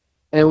winter.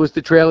 And it was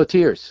the Trail of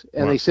Tears.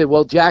 And they said,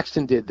 well,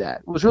 Jackson did that.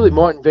 It was really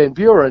Martin Van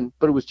Buren,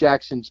 but it was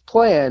Jackson's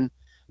plan,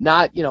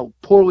 not,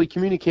 poorly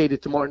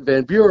communicated to Martin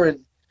Van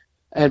Buren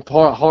and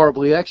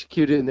horribly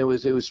executed, and it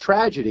was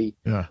tragedy.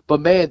 Yeah. But,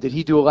 man, did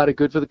he do a lot of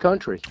good for the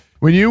country.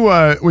 When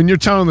you're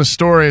telling the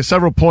story, at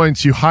several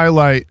points you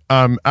highlight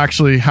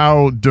actually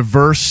how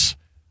diverse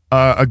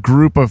a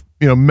group of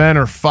men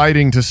are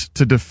fighting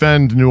to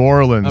defend New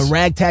Orleans. A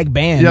ragtag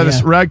band. Yeah,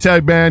 this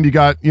ragtag band. You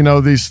got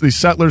these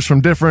settlers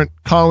from different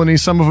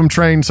colonies. Some of them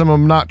trained, some of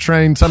them not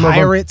trained. Some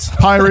pirates, of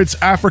them pirates,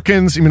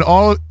 Africans. I mean,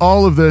 all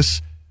of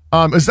this.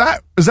 Is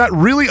that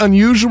really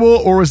unusual,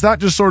 or is that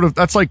just sort of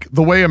that's like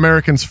the way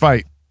Americans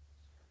fight?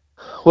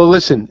 Well,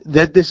 listen,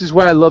 this is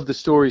why I love the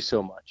story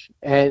so much.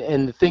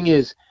 And the thing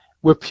is,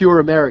 we're pure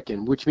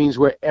American, which means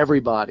we're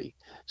everybody.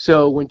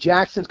 So when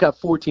Jackson's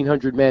got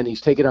 1,400 men,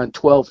 he's taking on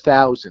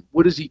 12,000.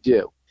 What does he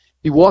do?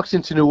 He walks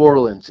into New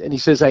Orleans and he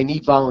says, I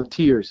need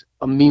volunteers.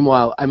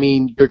 Meanwhile,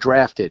 you're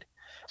drafted.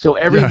 So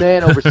every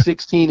man over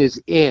 16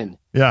 is in.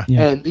 Yeah.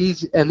 And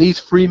these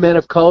free men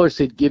of color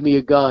said, give me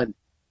a gun.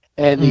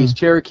 And these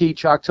Cherokee,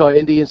 Choctaw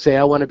Indians say,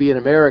 I want to be an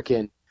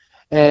American.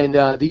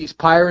 And these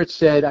pirates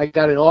said, I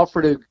got an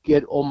offer to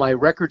get all my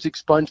records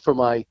expunged for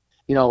my,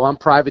 I'm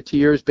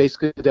privateers,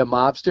 basically they're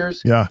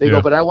mobsters. Yeah, they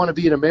go, but I want to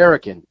be an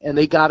American. And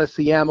they got us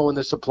the ammo and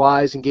the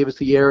supplies and gave us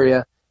the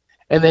area.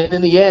 And then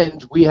in the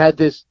end, we had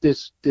this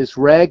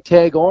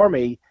ragtag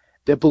army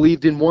that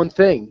believed in one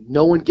thing: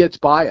 no one gets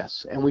by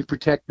us, and we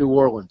protect New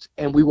Orleans,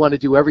 and we want to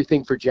do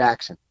everything for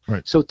Jackson.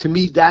 Right. So to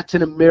me, that's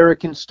an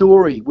American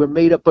story. We're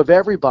made up of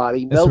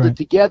everybody, melded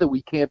together.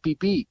 We can't be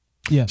beat.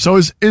 Yeah. So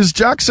is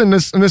Jackson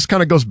this? And this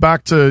kind of goes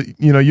back to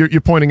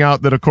you're pointing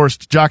out that of course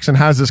Jackson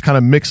has this kind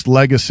of mixed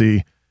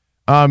legacy.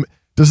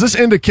 Does this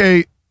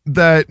indicate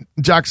that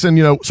Jackson,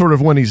 sort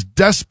of when he's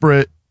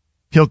desperate,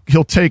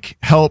 he'll take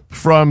help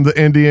from the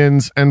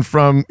Indians and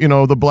from,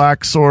 the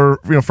blacks or,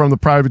 from the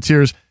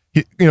privateers,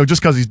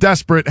 just because he's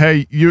desperate.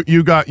 Hey,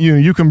 you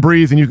can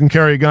breathe and you can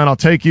carry a gun. I'll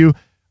take you.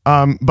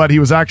 But he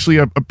was actually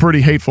a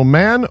pretty hateful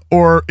man,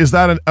 or is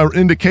that an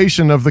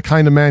indication of the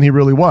kind of man he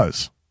really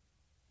was?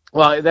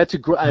 Well,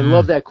 I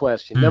love that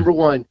question. Number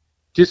one,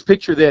 just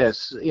picture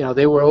this.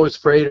 They were always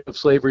afraid of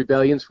slave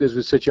rebellions because it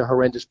was such a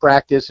horrendous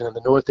practice, and in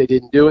the North they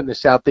didn't do it, in the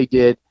South they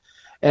did.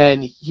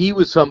 And he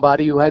was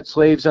somebody who had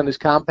slaves on his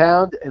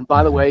compound, and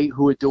by the way,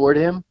 who adored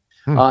him.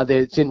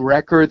 It's in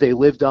record. They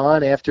lived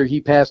on after he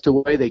passed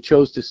away. They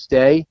chose to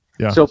stay.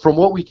 Yeah. So from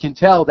what we can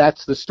tell,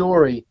 that's the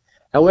story.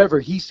 However,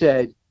 he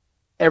said,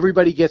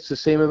 everybody gets the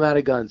same amount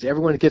of guns.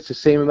 Everyone gets the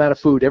same amount of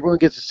food. Everyone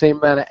gets the same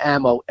amount of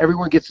ammo.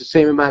 Everyone gets the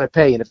same amount of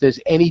pay. And if there's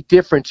any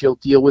difference, you'll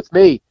deal with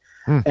me.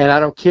 And I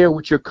don't care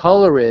what your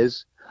color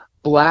is,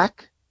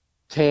 black,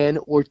 tan,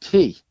 or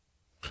tea.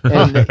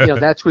 And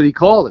that's what he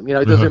called him.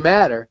 It doesn't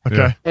matter.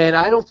 Okay. And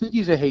I don't think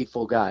he's a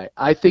hateful guy.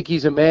 I think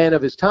he's a man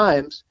of his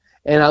times.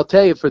 And I'll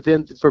tell you,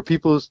 for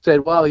people who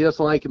said, well, he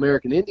doesn't like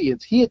American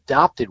Indians, he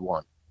adopted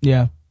one.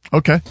 Yeah.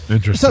 Okay.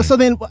 Interesting. So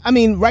then,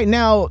 right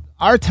now,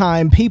 our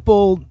time,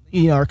 people,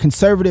 are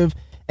conservative,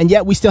 and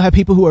yet we still have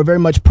people who are very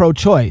much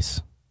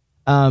pro-choice.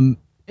 Do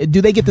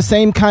they get the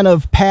same kind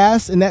of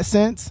pass in that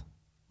sense?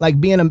 Like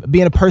being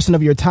a person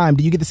of your time,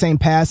 do you get the same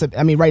pass?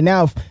 Right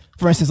now,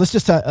 for instance, let's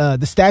just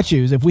the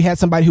statues. If we had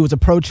somebody who was a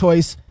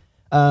pro-choice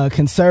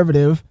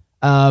conservative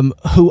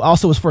who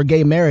also was for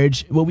gay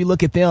marriage, will we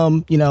look at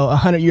them,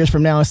 100 years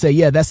from now and say,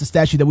 yeah, that's a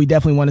statue that we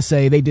definitely want to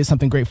say they did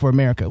something great for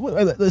America?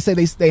 Let's say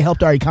they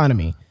helped our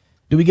economy.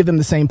 Do we give them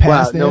the same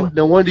pass? Wow,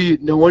 no wonder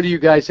you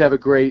guys have a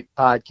great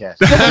podcast.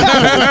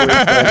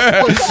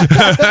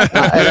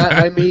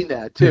 I mean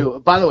that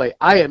too. By the way,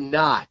 I am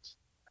not.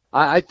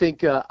 I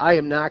think I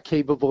am not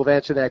capable of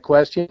answering that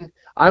question.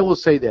 I will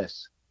say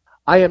this.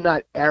 I am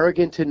not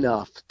arrogant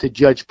enough to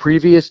judge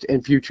previous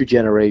and future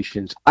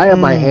generations. I have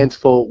my hands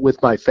full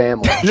with my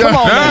family. Come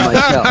on,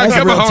 man.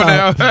 Come on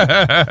now.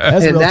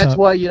 That's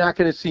why you're not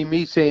going to see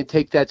me saying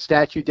take that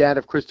statue down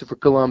of Christopher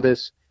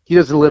Columbus. He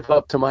doesn't live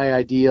up to my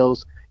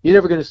ideals. You're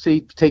never going to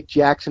see take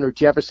Jackson or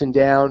Jefferson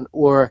down.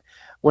 Or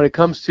when it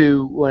comes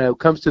to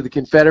the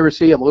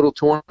Confederacy, I'm a little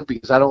torn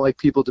because I don't like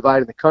people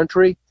dividing the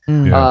country.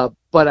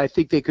 But I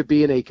think they could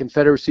be in a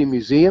Confederacy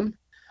museum.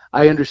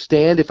 I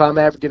understand if I'm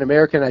African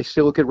American, I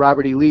still look at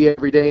Robert E. Lee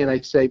every day and I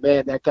say,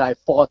 man, that guy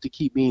fought to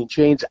keep me in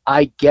chains.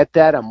 I get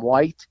that. I'm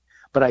white,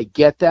 but I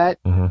get that.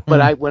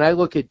 But when I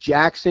look at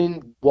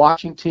Jackson,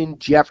 Washington,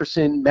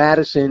 Jefferson,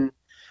 Madison,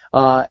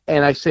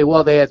 and I say,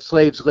 well, they had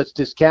slaves, let's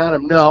discount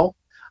them. No,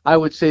 I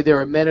would say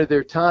there are men of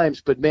their times,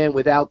 but man,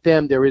 without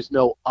them, there is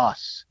no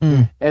us.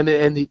 And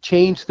they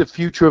changed the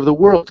future of the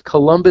world.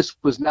 Columbus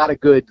was not a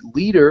good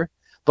leader,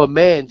 but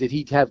man, did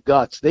he have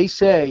guts. They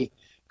say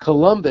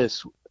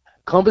Columbus's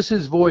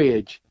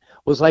voyage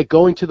was like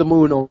going to the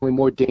moon, only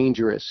more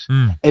dangerous.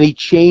 And he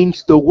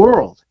changed the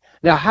world.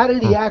 Now, how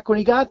did he act when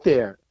he got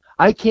there?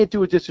 I can't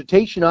do a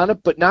dissertation on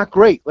it, but not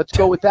great. Let's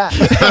go with that.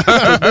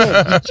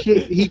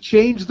 Man, he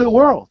changed the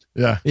world.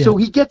 Yeah. So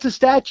he gets a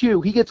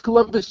statue. He gets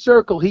Columbus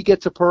Circle. He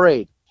gets a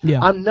parade.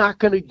 Yeah. I'm not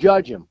going to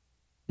judge him.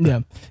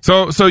 Yeah.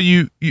 So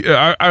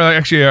I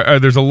actually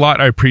there's a lot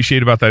I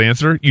appreciate about that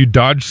answer. You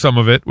dodged some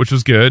of it, which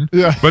was good.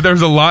 Yeah. But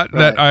there's a lot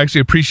that I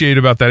actually appreciate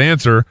about that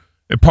answer.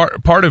 And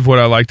part of what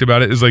I liked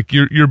about it is like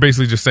you're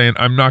basically just saying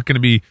I'm not going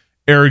to be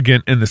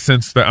arrogant in the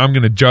sense that I'm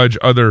going to judge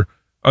other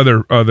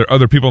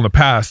people in the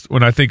past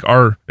when I think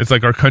it's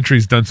like our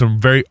country's done some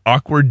very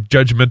awkward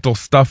judgmental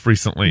stuff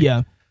recently.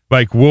 Yeah.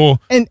 Like we'll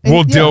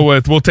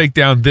take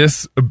down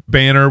this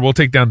banner, we'll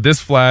take down this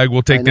flag,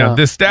 we'll take down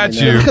this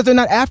statue. Because they're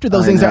not after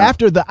those things. They're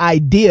after the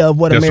idea of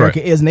what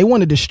America is, and they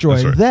want to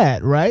destroy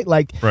that, right?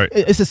 Like,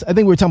 it's just, I think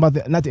we were talking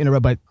about, not to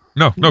interrupt, but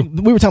no,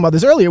 we were talking about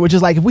this earlier, which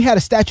is like if we had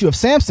a statue of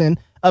Samson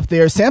up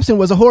there, Samson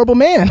was a horrible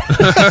man.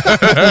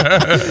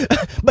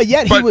 But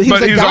yet he was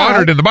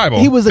honored in the Bible.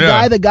 He was a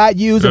guy that God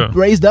used and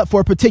raised up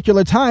for a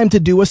particular time to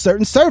do a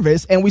certain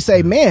service. And we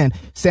say, man,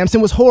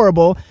 Samson was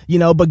horrible,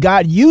 but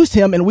God used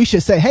him, and we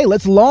should say, hey,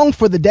 let's long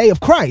for the day of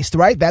Christ,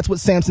 right? That's what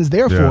Samson's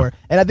there for.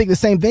 And I think the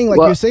same thing, like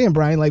you're saying,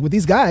 Brian, like with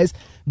these guys,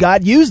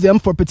 God used them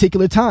for a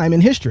particular time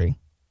in history.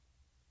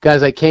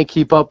 Guys, I can't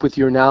keep up with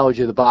your knowledge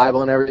of the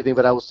Bible and everything,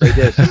 but I will say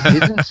this.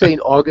 Isn't St.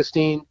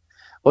 Augustine,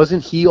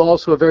 wasn't he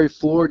also a very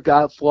flawed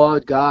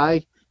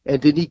guy? And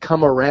did he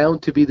come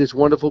around to be this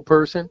wonderful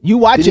person? You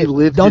watch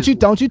it. Don't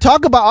you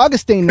talk about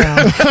Augustine now.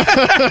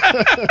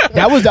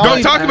 That was the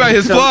Don't talk about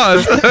his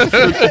flaws.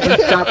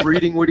 Stop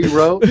reading what he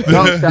wrote.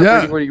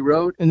 Reading what he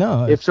wrote.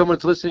 No. If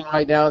someone's listening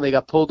right now and they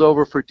got pulled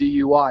over for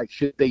DUI,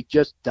 should they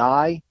just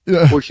die?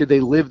 Or should they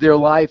live their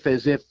life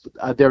as if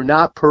they're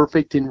not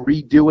perfect and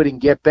redo it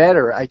and get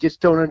better? I just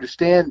don't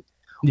understand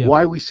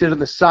why we sit on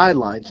the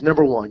sidelines.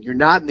 Number one, you're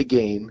not in the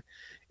game.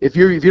 If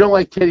you don't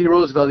like Teddy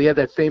Roosevelt, he had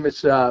that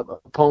famous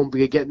poem,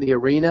 Get in the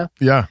Arena.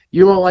 Yeah.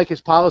 You don't like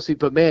his policy,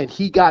 but, man,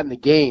 he got in the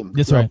game.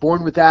 That's right.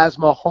 Born with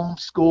asthma,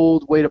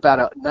 homeschooled, weighed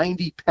about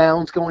 90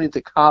 pounds going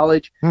into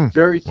college,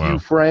 very few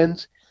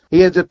friends.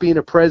 He ends up being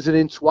a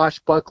president,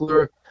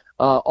 swashbuckler,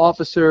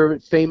 officer,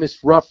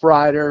 famous Rough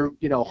Rider,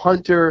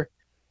 hunter.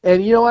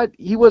 And you know what?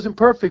 He wasn't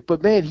perfect,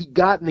 but man, he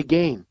got in the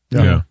game.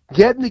 Yeah.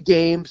 Get in the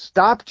game,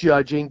 stop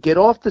judging, get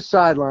off the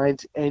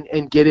sidelines,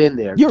 and get in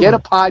there. Get a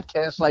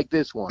podcast like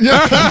this one.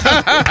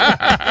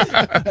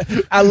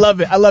 I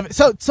love it.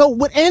 So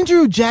would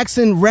Andrew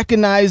Jackson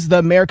recognize the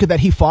America that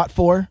he fought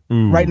for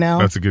right now?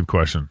 That's a good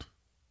question.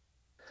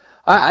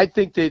 I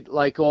think that,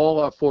 like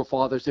all our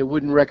forefathers, they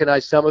wouldn't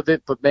recognize some of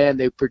it, but man,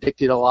 they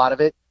predicted a lot of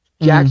it.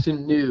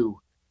 Jackson knew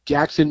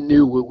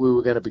what we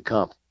were going to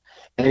become.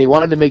 And he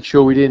wanted to make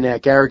sure we didn't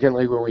act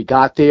arrogantly when we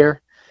got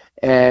there.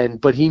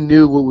 But he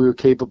knew what we were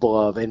capable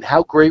of. And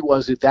how great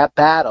was it, that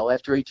battle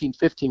after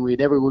 1815, we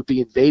never would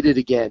be invaded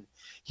again.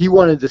 He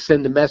wanted to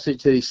send a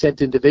message that he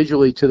sent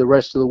individually to the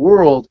rest of the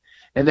world.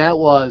 And that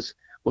was,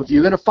 well, if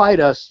you're going to fight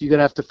us, you're going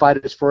to have to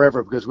fight us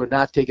forever, because we're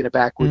not taking a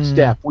backward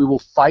step. We will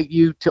fight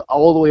you to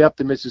all the way up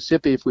to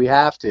Mississippi if we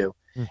have to.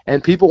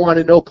 And people want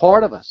to know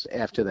part of us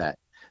after that.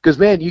 Because,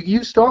 man,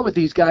 you start with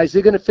these guys,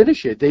 they're going to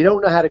finish it. They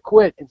don't know how to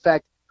quit. In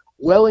fact,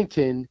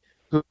 Wellington,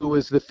 who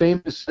was the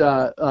famous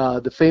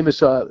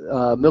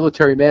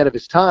military man of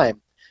his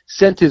time,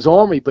 sent his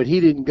army, but he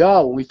didn't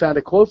go. And we found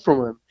a quote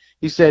from him.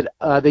 He said,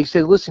 "They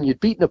said, listen, you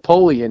beat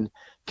Napoleon.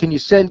 Can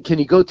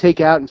you go take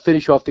out and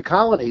finish off the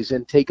colonies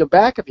and take them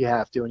back if you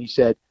have to?" And he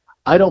said,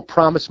 "I don't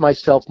promise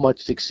myself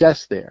much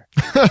success there."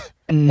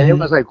 And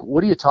everyone's like,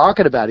 "What are you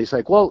talking about?" He's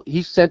like, "Well,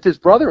 he sent his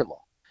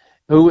brother-in-law,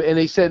 and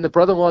the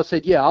brother-in-law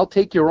said, 'Yeah, I'll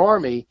take your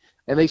army.'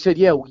 And they said,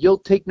 'Yeah, you'll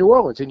take New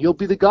Orleans and you'll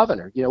be the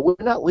governor. We're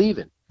not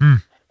leaving.'"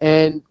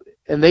 And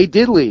they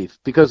did leave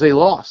because they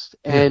lost.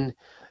 And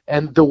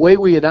the way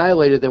we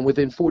annihilated them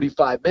within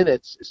 45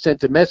 minutes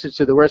sent a message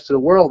to the rest of the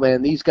world,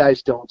 man, these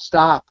guys don't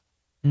stop.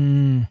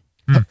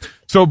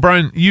 So,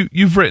 Brian,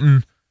 you've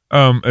written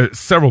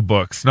several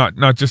books,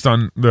 not just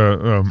on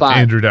the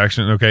Andrew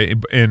Jackson, okay,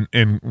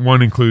 and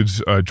one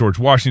includes George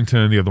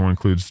Washington, the other one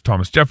includes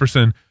Thomas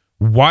Jefferson.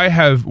 Why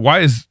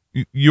is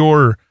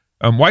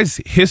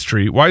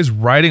history? Why has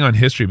writing on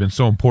history been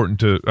so important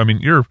to? I mean,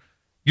 you're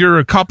an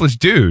accomplished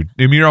dude.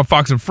 I mean, you're on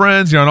Fox and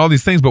Friends, you're on all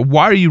these things, but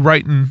why are you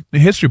writing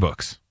history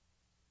books?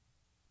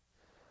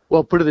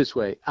 Well, put it this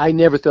way: I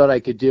never thought I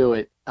could do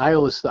it. I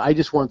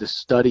just wanted to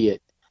study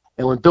it.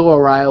 And when Bill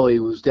O'Reilly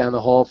was down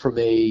the hall from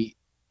me,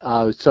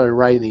 I started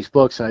writing these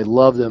books, and I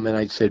loved them. And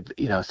I said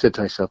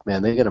to myself,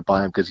 man, they're going to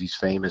buy him because he's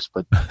famous,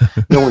 but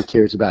no one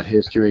cares about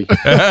history.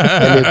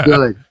 And they're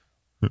good.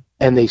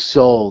 And they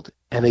sold,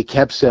 and they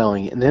kept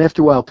selling. And then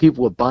after a while,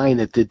 people were buying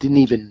it that didn't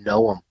even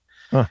know him.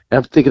 And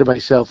I'm thinking to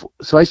myself,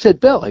 so I said,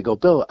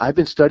 Bill, I've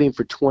been studying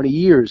for 20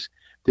 years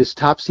this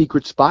top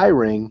secret spy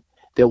ring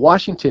that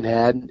Washington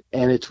had,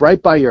 and it's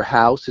right by your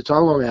house. It's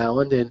on Long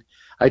Island. And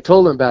I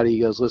told him about it. He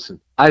goes, listen,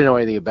 I didn't know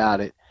anything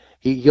about it.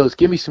 He goes,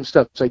 give me some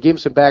stuff. So I gave him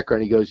some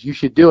background. He goes, you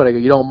should do it. I go,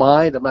 you don't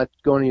mind? I'm not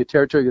going to your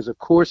territory. He goes, of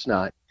course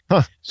not.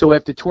 So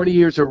after 20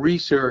 years of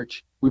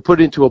research, we put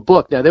it into a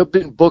book. Now, there have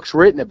been books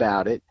written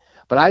about it,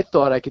 but I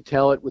thought I could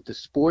tell it with the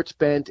sports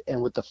bent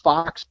and with the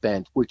Fox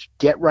bent, which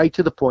get right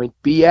to the point,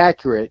 be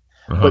accurate,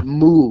 but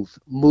move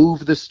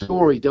the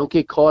story. Don't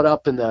get caught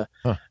up in the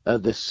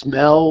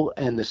smell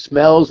and the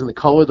smells and the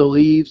color of the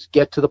leaves.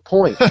 Get to the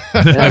point.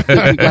 And I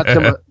think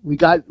we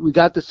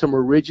got some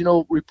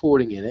original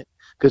reporting in it,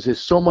 because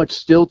there's so much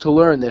still to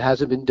learn that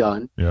hasn't been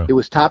done. Yeah. It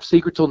was top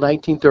secret till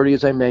 1930,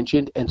 as I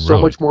mentioned, and so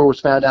much more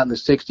was found out in the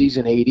 60s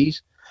and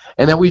 80s,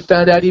 and then we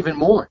found out even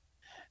more.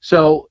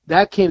 So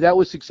that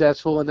was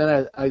successful, and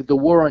then the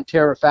war on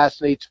terror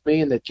fascinates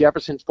me, and that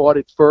Jefferson fought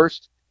it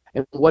first,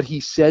 and what he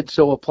said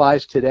so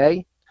applies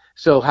today.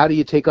 So how do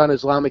you take on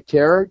Islamic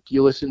terror? Do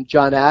you listen to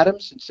John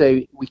Adams and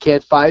say we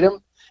can't fight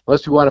him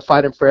unless we want to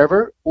fight him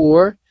forever?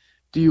 Or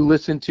do you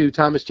listen to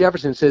Thomas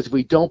Jefferson and says if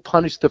we don't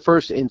punish the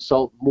first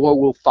insult, more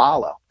will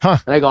follow? And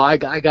I go, I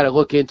got to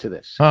look into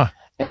this.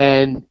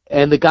 And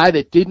the guy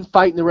that didn't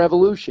fight in the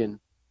Revolution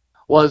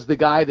was the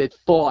guy that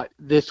fought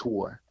this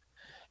war.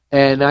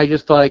 And I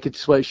just thought I could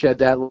shed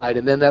that light.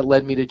 And then that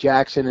led me to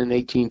Jackson in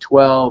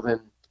 1812,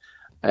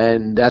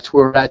 and that's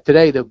where we're at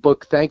today. The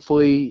book,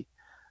 thankfully,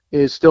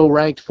 is still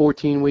ranked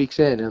 14 weeks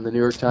in the New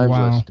York Times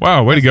list.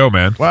 Wow, way to go,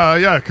 man. Wow,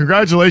 yeah,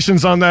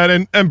 congratulations on that.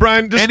 And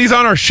Brian... and he's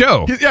on our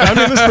show. Yeah, I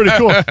mean, this is pretty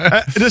cool.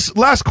 This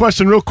last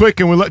question real quick,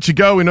 and we'll let you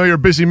go. We know you're a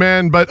busy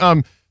man, but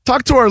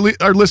talk to our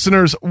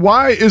listeners.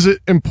 Why is it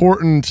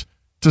important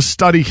to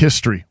study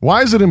history?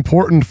 Why is it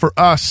important for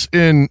us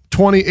in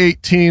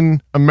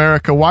 2018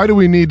 America? Why do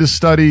we need to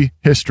study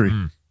history?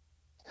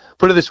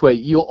 Put it this way,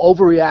 you'll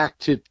overreact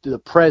to the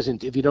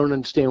present if you don't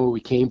understand where we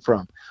came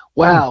from.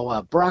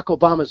 Wow, Barack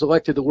Obama's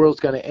elected, the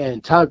world's going to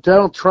end.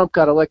 Donald Trump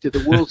got elected,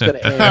 the world's going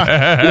to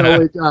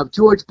end.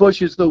 George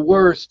Bush is the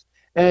worst,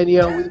 and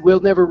we'll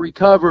never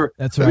recover.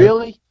 That's right.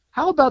 Really?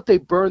 How about they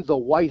burned the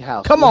White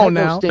House? Come on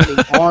now. No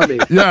standing army.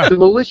 The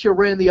militia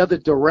ran the other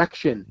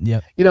direction.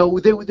 Yep.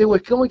 They were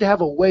going to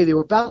have a way. They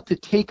were about to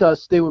take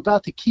us. They were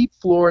about to keep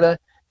Florida,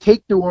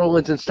 take New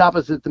Orleans and stop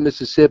us at the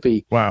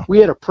Mississippi. Wow. We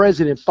had a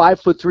president,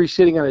 5'3",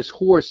 sitting on his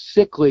horse,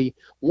 sickly,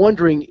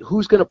 wondering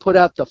who's going to put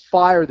out the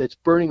fire that's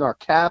burning our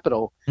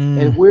capital,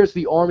 and where's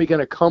the army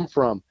going to come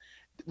from.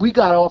 We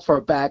got off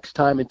our backs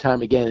time and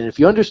time again. And if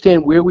you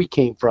understand where we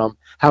came from,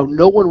 how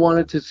no one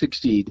wanted to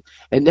succeed,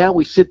 and now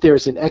we sit there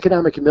as an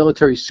economic and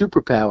military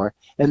superpower,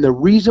 and the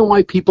reason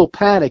why people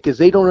panic is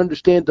they don't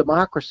understand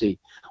democracy.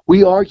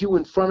 We argue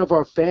in front of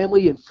our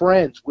family and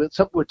friends with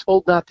something we're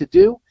told not to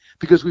do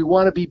because we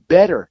want to be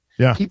better.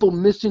 Yeah. People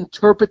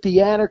misinterpret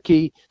the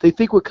anarchy. They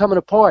think we're coming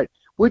apart.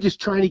 We're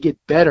just trying to get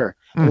better.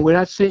 And we're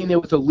not sitting there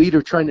with a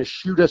leader trying to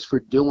shoot us for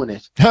doing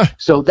it.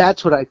 So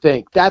that's what I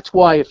think. That's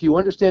why if you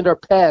understand our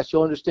past,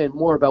 you'll understand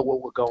more about what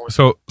we're going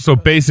through. So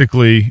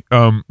basically,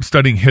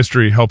 studying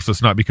history helps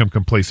us not become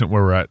complacent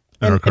where we're at.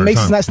 It makes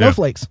us not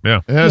snowflakes.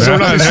 Yeah. So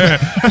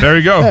there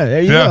you go. Yeah,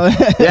 there you go.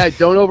 Yeah,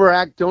 don't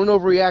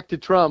overreact to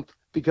Trump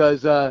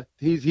because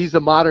he's a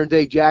modern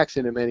day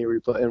Jackson in many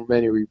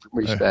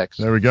respects.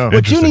 There we go.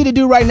 What you need to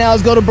do right now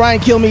is go to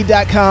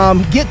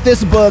BrianKilmeade.com, get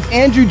this book,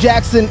 Andrew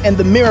Jackson and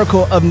the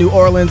Miracle of New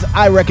Orleans.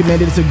 I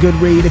recommend it. It's a good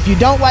read. If you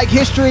don't like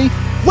history,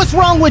 what's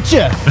wrong with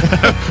you?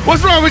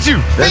 What's wrong with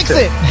you? Fix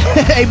it.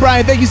 Hey,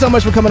 Brian, thank you so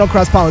much for coming on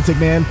Cross Politic,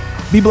 man.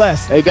 Be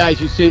blessed. Hey, guys,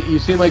 you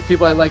seem like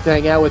people I'd like to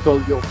hang out with,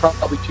 or you'll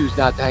probably choose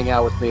not to hang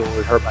out with me and it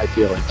would hurt my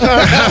feelings. So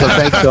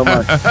thanks so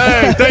much.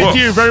 Hey, thank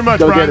you very much,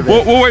 Brian.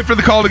 We'll wait for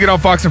the call to get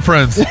on Fox and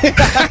Friends. All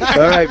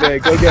right, man.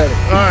 Go get it.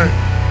 All right.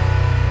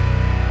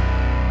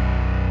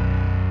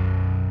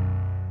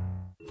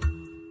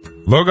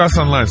 Logos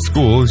Online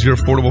School is your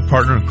affordable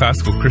partner in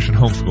classical Christian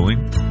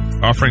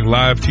homeschooling, offering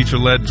live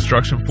teacher-led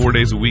instruction 4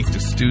 days a week to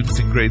students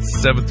in grades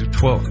 7 through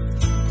 12.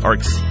 Our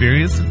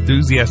experienced,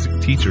 enthusiastic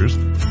teachers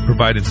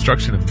provide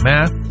instruction in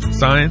math,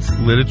 science,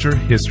 literature,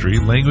 history,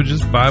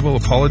 languages, Bible,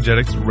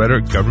 apologetics,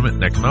 rhetoric, government,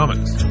 and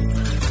economics.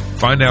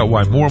 Find out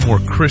why more and more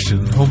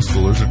Christian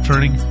homeschoolers are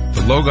turning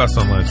to Logos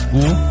Online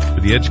School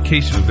for the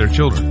education of their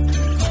children.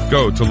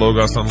 Go to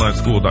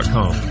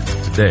logosonlineschool.com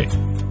today.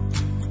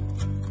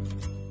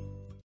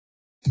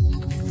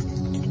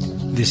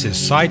 This is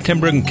Cy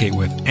Timbrunke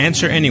with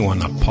Answer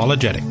Anyone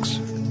Apologetics.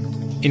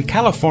 In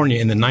California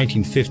in the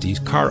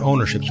 1950s, car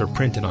ownerships were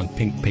printed on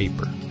pink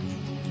paper.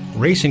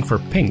 Racing for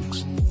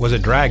pinks was a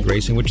drag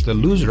race in which the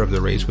loser of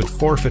the race would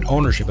forfeit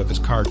ownership of his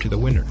car to the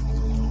winner.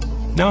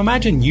 Now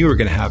imagine you were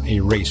going to have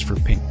a race for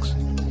pinks.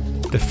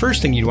 The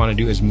first thing you'd want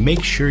to do is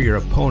make sure your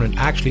opponent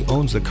actually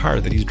owns the car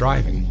that he's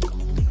driving.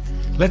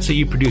 Let's say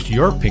you produced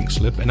your pink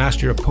slip and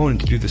asked your opponent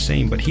to do the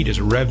same, but he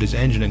just revved his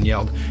engine and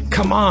yelled,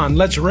 "Come on,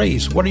 let's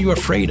race. What are you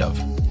afraid of?"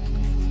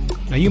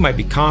 Now you might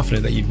be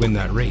confident that you'd win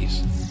that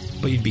race,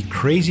 but you'd be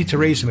crazy to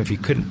race him if you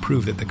couldn't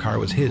prove that the car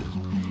was his.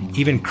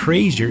 Even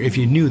crazier if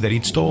you knew that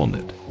he'd stolen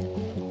it.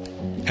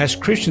 As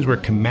Christians, we're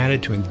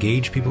commanded to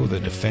engage people with the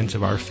defense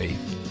of our faith.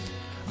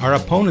 Our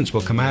opponents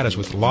will come at us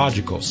with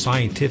logical,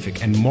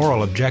 scientific, and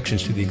moral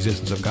objections to the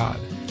existence of God.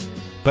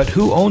 But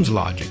who owns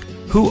logic?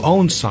 Who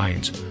owns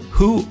science?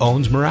 Who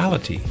owns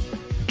morality?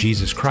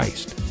 Jesus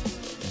Christ.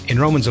 In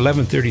Romans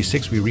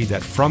 11:36 we read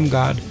that from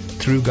God,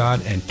 through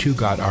God, and to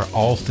God are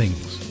all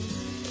things.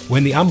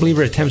 When the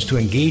unbeliever attempts to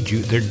engage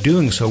you, they're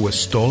doing so with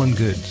stolen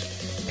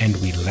goods, and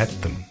we let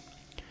them.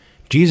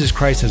 Jesus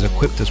Christ has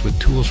equipped us with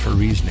tools for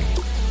reasoning.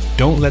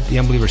 Don't let the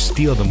unbeliever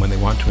steal them when they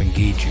want to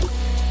engage you.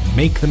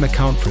 Make them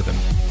account for them.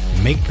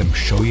 Make them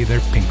show you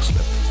their pink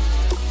slip.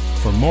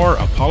 For more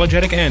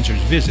apologetic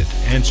answers, visit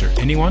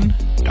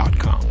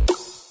AnswerAnyone.com.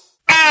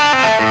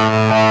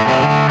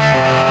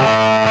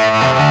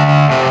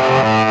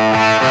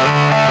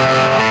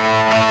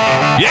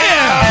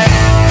 Yeah!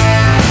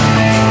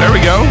 There we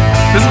go.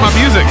 This is my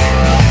music.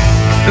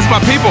 This is my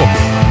people.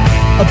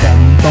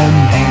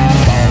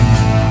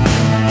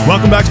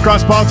 Welcome back to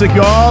Cross Politic,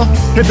 y'all.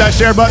 Hit that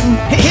share button.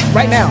 Hit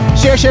right now.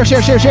 Share.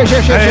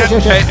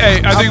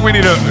 Hey, I think we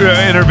need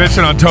an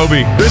intervention on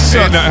Toby.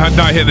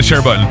 Not hitting the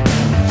share button.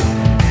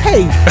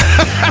 Hey.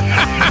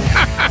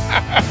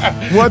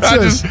 What's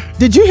this?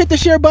 Did you hit the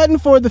share button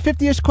for the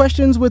 50-ish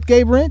questions with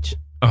Gabe Wrench?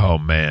 Oh,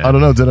 man. I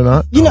don't know. Did I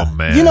not? No,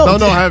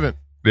 I haven't.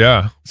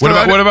 Yeah. What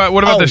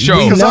about the show?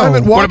 Because I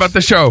haven't watched, what about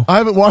the show? I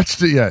haven't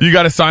watched it yet. You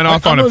got to sign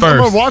off on it first. I'm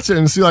gonna watch it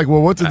and see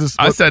what did this?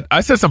 I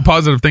said some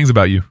positive things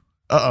about you.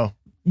 Uh-oh.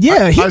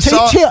 Yeah,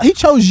 he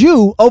chose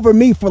you over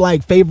me for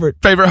favorite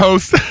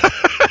host.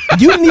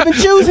 You didn't even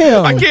choose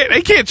him. I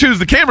can't choose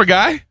the camera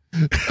guy.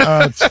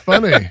 It's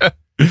funny.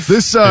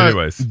 This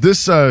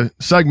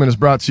segment is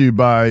brought to you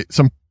by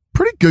some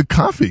pretty good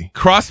coffee.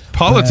 Cross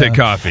Politic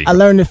coffee. I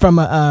learned it from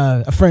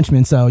a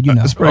Frenchman, so you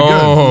know. It's pretty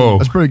good.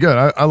 That's pretty good.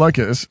 I like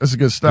it. It's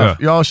good stuff.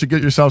 Yeah. Y'all should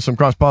get yourself some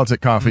Cross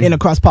Politic coffee. In a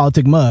Cross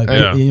Politic mug.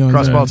 Yeah.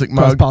 Cross Politic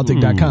mug.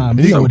 CrossPolitic.com.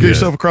 You can get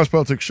yourself a Cross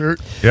Politic shirt.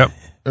 Yep.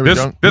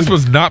 This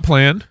was not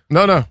planned.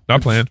 No.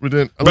 Not planned. We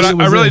didn't. But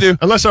I really do.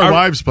 Unless our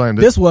wives planned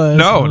it. This was.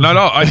 No, not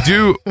at all.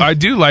 I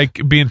do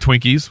like being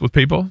Twinkies with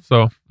people,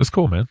 so it's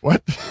cool, man.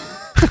 What?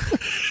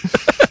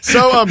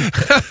 So,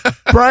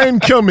 Brian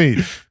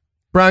Kilmeade.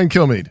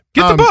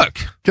 Get the book.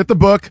 Get the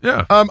book.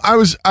 Yeah. I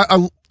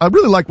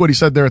really like what he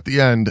said there at the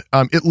end.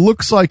 It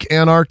looks like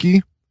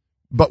anarchy,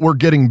 but we're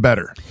getting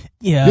better.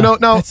 Yeah,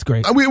 now that's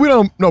great. We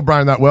don't know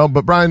Brian that well,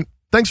 but Brian,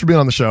 thanks for being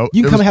on the show.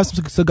 You can come and have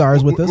some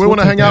cigars with us. We want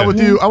to hang out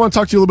with you. I want to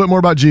talk to you a little bit more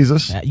about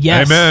Jesus.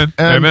 Yes. Amen.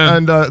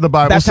 And the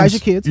Bible. Baptize your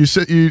kids.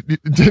 You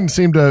didn't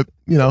seem to,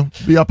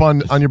 be up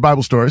on your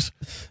Bible stories.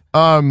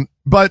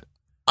 But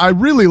I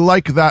really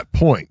like that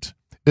point.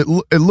 It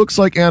looks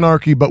like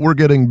anarchy, but we're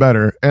getting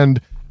better. And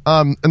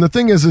the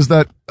thing is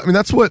that,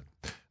 that's what,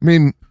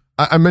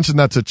 I mentioned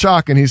that to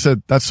Chuck and he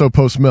said, that's so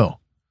post-mill.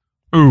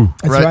 Ooh.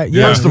 That's right.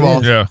 Yeah. First of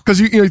all,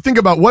 because you think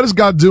about what is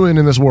God doing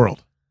in this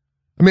world?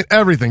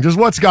 Everything. Just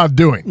what's God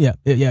doing? Yeah.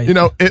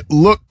 It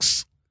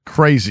looks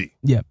crazy.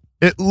 Yeah.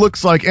 It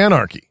looks like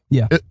anarchy.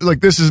 Yeah. Like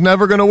this is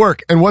never going to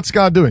work. And what's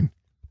God doing?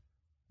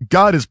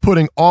 God is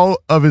putting all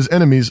of his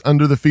enemies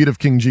under the feet of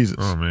King Jesus.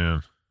 Oh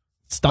man.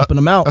 Stomping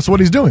them out. That's what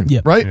he's doing.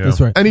 Yeah. Right? Yeah.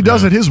 That's right. And he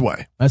does it his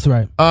way. That's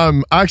right.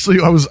 Actually,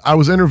 I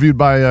was interviewed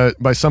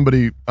by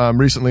somebody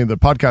recently. The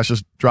podcast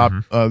just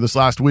dropped this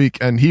last week,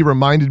 and he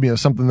reminded me of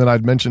something that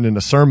I'd mentioned in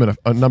a sermon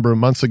a number of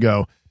months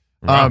ago.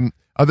 Wow.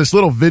 Of this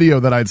little video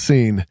that I'd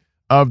seen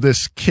of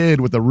this kid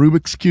with a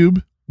Rubik's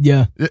Cube.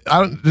 Yeah. Did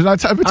I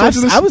tell you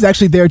this? I was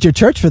actually there at your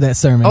church for that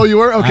sermon. Oh, you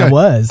were? Okay. I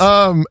was.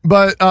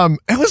 But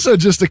it was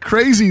just a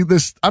crazy,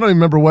 I don't even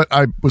remember what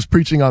I was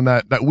preaching on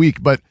that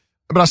week, but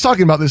I was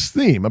talking about this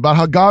theme, about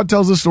how God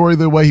tells the story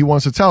the way he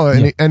wants to tell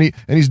it, and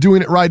he's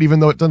doing it right, even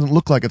though it doesn't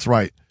look like it's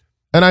right.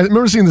 And I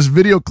remember seeing this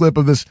video clip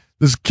of this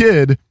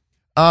kid,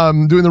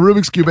 doing the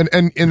Rubik's Cube,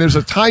 and there's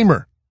a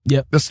timer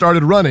that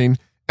started running,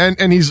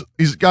 and he's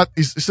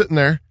sitting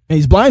there. And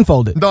he's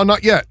blindfolded. No,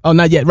 not yet. Oh,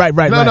 not yet. Right.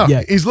 No.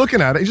 Yeah. He's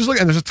looking at it. He's just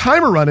looking, and there's a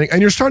timer running, and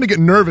you're starting to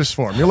get nervous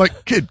for him. You're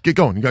like, kid, get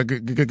going. You gotta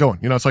get going.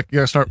 It's like you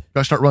gotta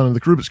start running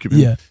the Rubik's Cube.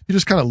 Yeah. You're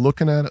just kind of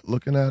looking at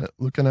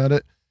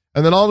it,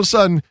 and then all of a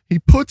sudden he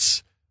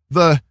puts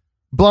the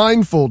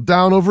blindfold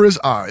down over his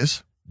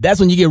eyes. That's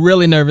when you get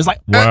really nervous.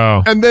 Like,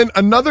 wow. And then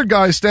another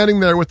guy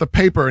standing there with the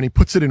paper, and he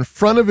puts it in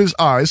front of his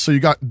eyes, so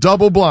you got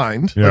double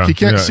blind. Yeah, like he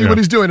can't see what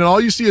he's doing, and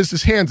all you see is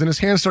his hands, and his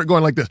hands start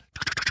going like this,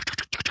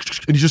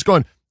 and he's just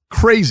going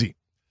crazy.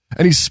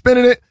 And he's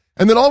spinning it,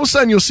 and then all of a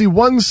sudden you'll see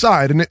one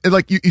side, and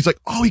he's like,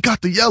 oh, he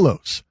got the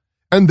yellows.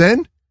 And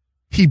then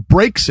he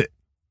breaks it,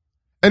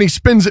 and he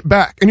spins it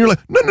back, and you're like,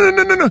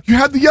 no, you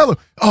had the yellow.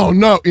 Oh,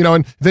 no,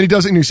 and then he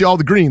does it, and you see all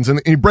the greens, and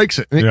he breaks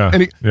it.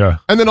 And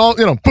then all,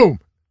 boom,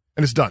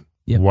 and it's done.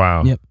 Yep.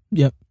 Wow.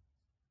 Yep.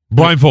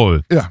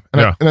 Blindfolded. Yeah.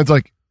 And it's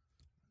like,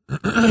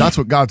 that's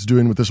what God's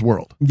doing with this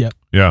world. Yep.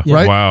 Yeah.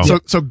 Right? Wow.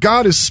 So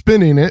God is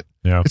spinning it.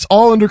 Yeah. It's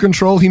all under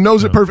control. He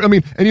knows it perfect.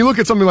 And you look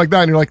at something like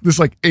that and you're like, this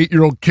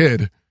 8-year-old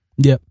kid.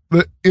 Yep.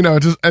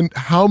 That, and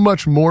how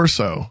much more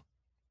so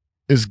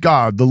is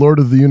God, the Lord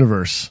of the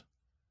universe,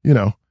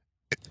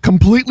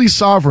 completely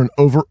sovereign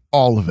over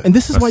all of it. And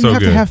this is why you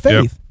have to have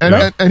faith.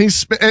 Yep. And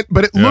he's,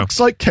 but it looks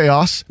like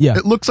chaos. Yeah.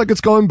 It looks like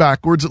it's going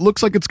backwards. It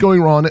looks like it's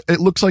going wrong. It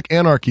looks like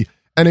anarchy.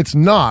 And it's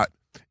not.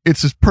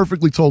 It's this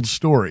perfectly told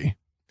story.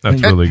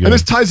 That's really good. And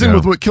this ties in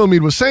with what Kilmeade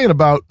was saying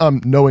about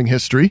knowing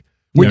history.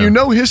 When you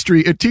know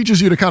history, it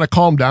teaches you to kind of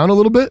calm down a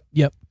little bit.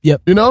 Yep.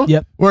 Yep.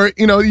 Where,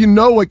 you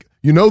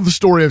know the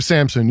story of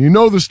Samson, you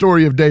know the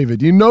story of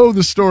David, you know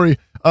the story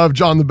of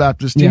John the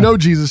Baptist, you know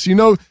Jesus, you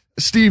know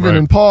Stephen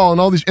and Paul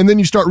and all these, and then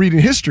you start reading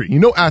history. You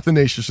know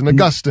Athanasius and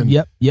Augustine.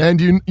 Yep.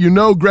 And you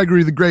know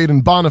Gregory the Great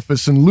and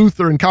Boniface and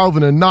Luther and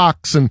Calvin and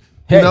Knox and,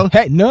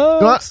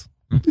 Knox.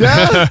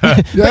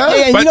 Yeah.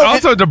 But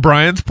also to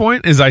Brian's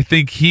point is I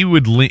think he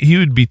would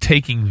be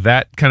taking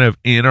that kind of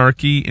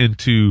anarchy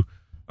into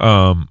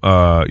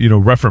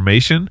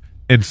Reformation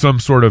in some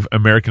sort of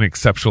American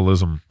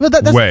exceptionalism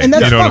way. And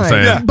that's you know fine. what I'm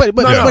saying? Yeah. But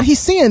what he's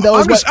seeing though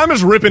is I'm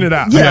just ripping it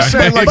out.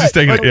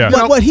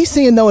 Yeah. What he's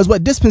seeing though is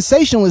what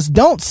dispensationalists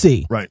don't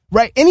see. Right.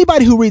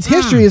 Anybody who reads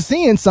history is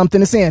seeing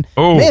something and saying,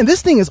 man,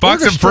 this thing is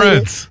Fox and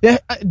Friends.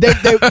 That's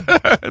good.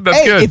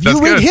 If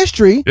you read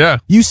history,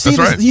 you see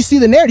you see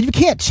the narrative. You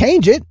can't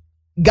change it.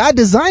 God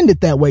designed it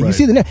that way. Right. You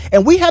see the narrative.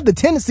 And we have the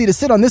tendency to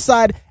sit on this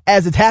side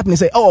as it's happening and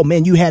say, oh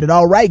man, you had it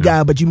all right,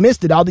 God, but you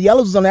missed it. All the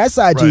yellows was on that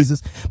side,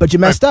 Jesus, but you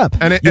messed up.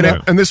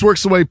 And this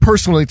works the way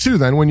personally too,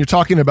 then, when you're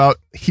talking about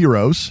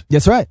heroes.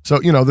 That's right. So,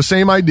 the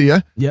same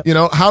idea. Yep.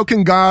 How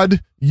can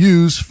God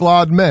use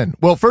flawed men?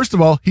 Well, first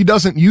of all, he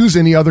doesn't use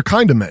any other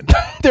kind of men.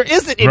 There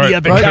isn't any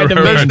other kind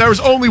of man. There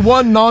was only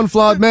one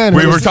non-flawed man.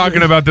 We were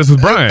talking about this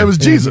with Brian. It was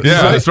Jesus.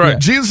 Yeah, that's right.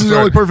 Jesus is the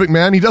only perfect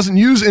man. He doesn't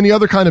use any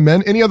other kind of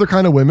men, any other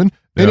kind of women,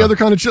 any other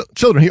kind of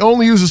children. He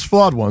only uses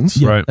flawed ones.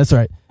 Yeah, right. That's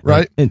right.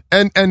 Right.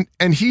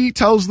 And he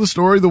tells the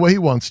story the way he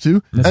wants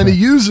to. That's and right.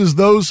 he uses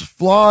those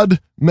flawed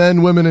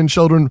men, women, and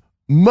children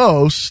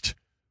most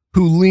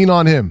who lean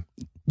on him.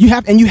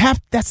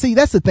 That's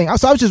the thing.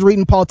 So I was just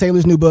reading Paul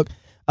Taylor's new book,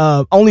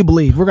 Only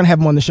Believe. We're going to have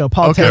him on the show.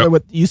 Paul Taylor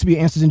used to be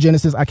Answers in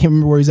Genesis. I can't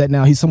remember where he's at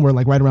now. He's somewhere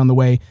right around the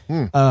way.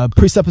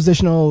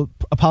 Presuppositional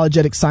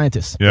apologetic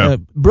scientist.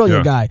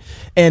 Brilliant guy.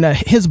 And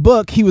his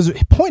book, he was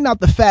pointing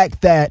out the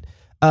fact that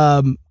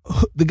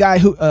the guy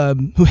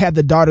who had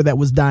the daughter that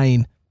was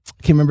dying,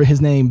 I can't remember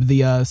his name,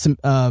 the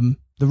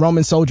the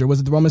Roman soldier.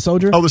 Was it the Roman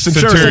soldier? Oh, the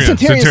centurion.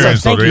 Centurion soldier.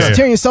 Thank you,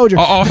 centurion soldier.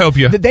 I'll help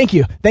you. Thank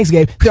you. Thanks,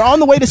 Gabe. They're on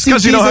the way to see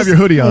Jesus. Because you don't have your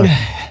hoodie on.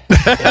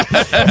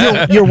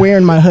 You're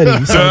wearing my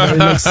hoodie, so it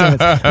makes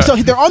sense. So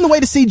they're on the way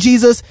to see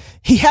Jesus.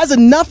 He has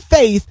enough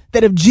faith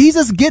that if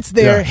Jesus gets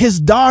there, his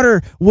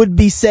daughter would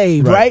be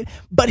saved, right?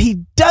 But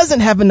he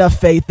doesn't have enough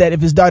faith that if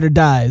his daughter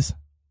dies,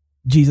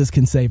 Jesus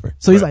can save her.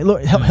 So he's like,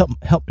 Lord, help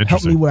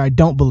me where I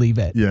don't believe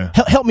at. Yeah.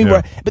 Help me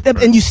where,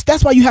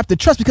 that's why you have to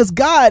trust, because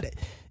God,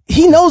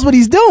 he knows what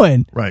he's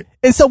doing. Right.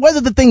 And so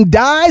whether the thing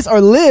dies or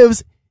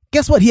lives,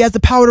 guess what? He has the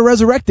power to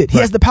resurrect it. He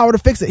has the power to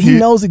fix it. He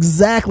knows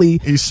exactly.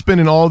 He's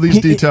spinning all these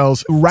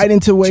details right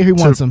into where he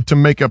wants them to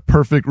make a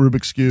perfect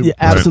Rubik's Cube. Yeah,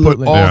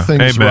 absolutely. To put all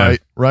things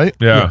right.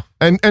 Yeah.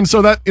 And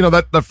so that,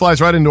 that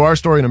flies right into our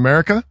story in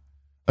America.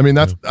 I mean,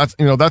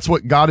 that's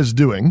what God is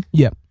doing.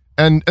 Yeah.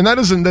 And that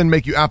doesn't then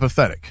make you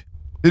apathetic.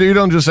 You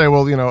don't just say,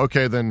 well,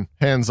 okay, then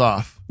hands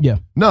off. Yeah.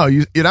 No,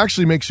 it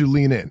actually makes you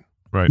lean in.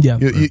 Right. Yeah.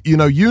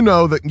 You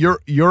know that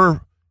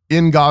you're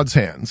in God's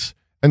hands.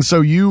 And so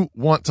you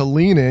want to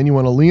lean in, you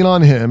want to lean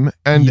on him,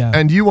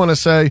 and you want to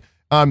say,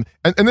 and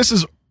this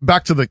is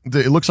back to the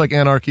it looks like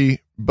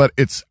anarchy, but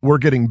we're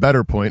getting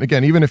better point.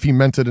 Again, even if he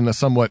meant it in a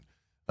somewhat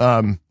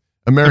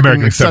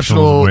American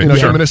exceptional,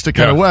 humanistic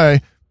kind of way.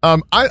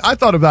 I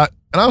thought of that,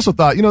 and I also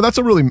thought,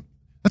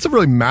 that's a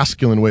really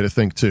masculine way to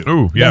think too.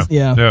 Ooh, yeah.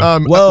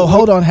 Whoa,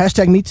 hold on.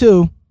 # me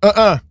too.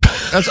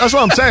 That's what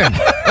I'm saying.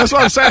 That's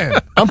what I'm saying.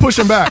 I'm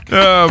pushing back.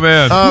 Oh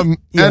man.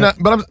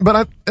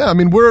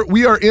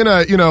 We are in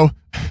a,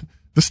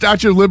 the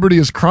Statue of Liberty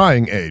is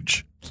crying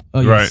age.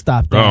 Oh, yeah, right.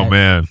 Stop that. Oh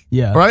man.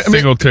 Yeah. Right.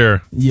 Single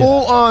tear.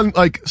 Full on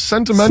like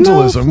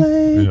sentimentalism.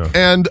 Snowflake.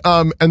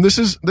 And this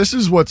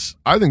is what's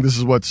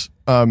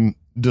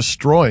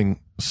destroying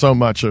so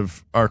much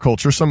of our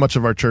culture, so much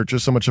of our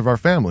churches, so much of our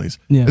families,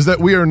 is that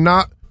we are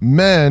not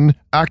men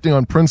acting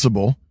on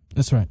principle.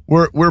 That's right.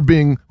 We're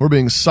being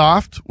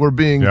soft.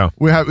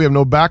 We have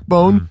no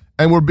backbone,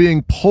 and we're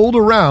being pulled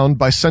around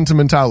by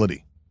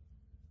sentimentality.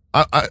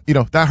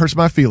 That hurts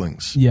my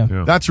feelings.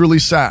 Yeah. That's really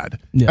sad.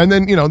 Yeah. And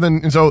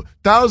then, so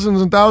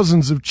thousands and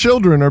thousands of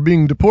children are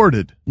being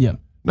deported. Yeah.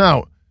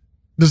 Now,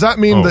 does that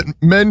mean that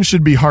men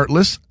should be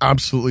heartless?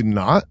 Absolutely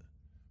not.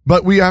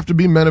 But we have to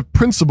be men of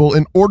principle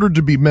in order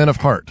to be men of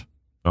heart.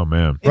 Oh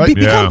man. Right?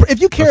 If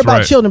you care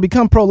about children,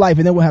 become pro-life,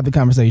 and then we'll have the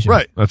conversation.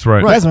 Right. That's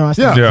right. That's what I'm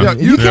saying. Yeah.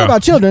 If you care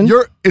about children,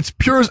 it's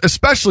pure,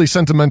 especially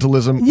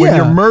sentimentalism when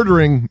you're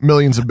murdering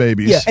millions of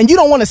babies. Yeah, and you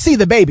don't want to see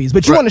the babies,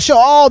 but you want to show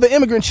all the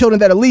immigrant children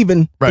that are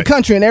leaving the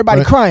country and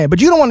everybody crying,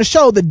 but you don't want to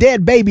show the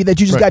dead baby that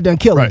you just got done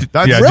killing.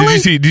 Right. Really?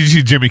 Did you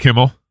see Jimmy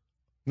Kimmel?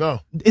 No.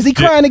 Is he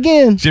crying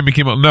again? Jimmy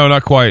Kimmel? No,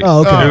 not quite.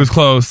 Oh, okay. It was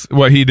close.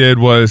 What he did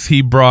was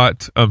he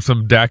brought a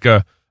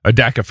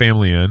DACA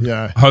family in.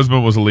 Yeah.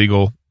 Husband was a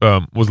legal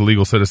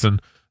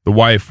citizen. The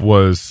wife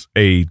was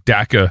a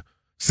DACA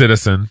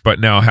citizen, but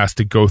now has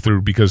to go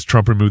through, because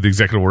Trump removed the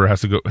executive order,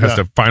 has to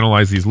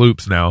finalize these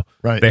loops now.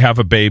 Right. They have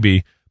a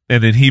baby,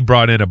 and then he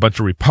brought in a bunch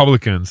of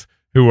Republicans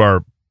who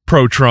are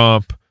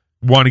pro-Trump,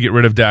 want to get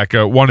rid of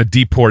DACA, want to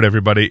deport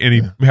everybody, and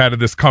he had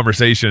this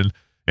conversation,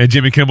 and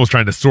Jimmy Kimmel's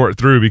trying to sort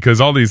through,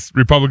 because all these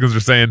Republicans are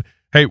saying,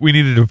 hey, we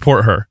need to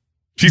deport her.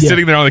 She's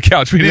sitting there on the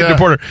couch. We need to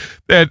deport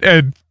her.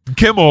 And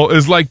Kimmel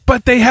is like,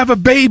 but they have a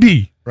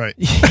baby. Right.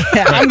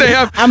 Yeah, they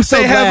have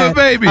a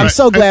baby. I'm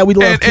so glad we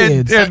love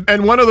kids.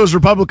 And one of those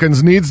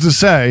Republicans needs to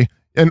say,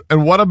 and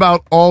what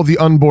about all the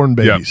unborn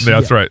babies? Yeah,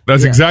 that's right.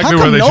 That's exactly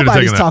where they should have taken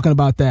that. Nobody's talking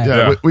about that.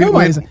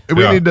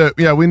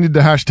 Yeah, we need to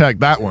hashtag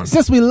that one.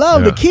 Since we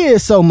love the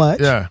kids so much.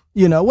 Yeah.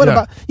 What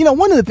about,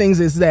 one of the things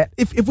is that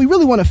if we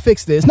really want to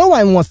fix this,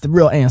 nobody wants the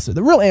real answer.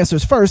 The real answer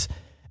is first,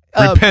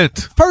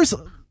 repent. First,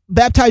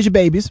 baptize your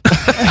babies.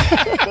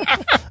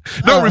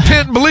 No,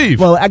 repent and believe.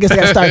 Well, I guess I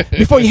got to start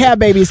before you have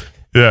babies.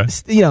 Yeah.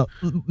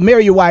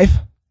 Marry your wife.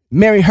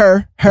 Marry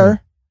her, a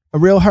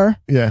real her.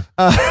 Yeah.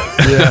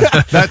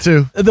 That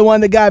too. The one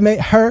that God made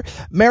her.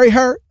 Marry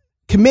her.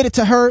 Committed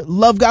to her.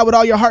 Love God with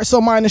all your heart, soul,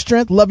 mind, and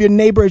strength. Love your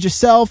neighbor as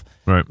yourself.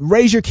 Right.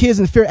 Raise your kids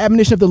in the fear and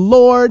admonition of the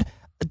Lord.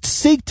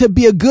 Seek to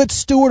be a good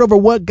steward over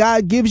what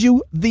God gives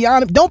you.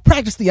 Don't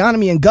practice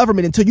theonomy in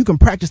government until you can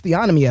practice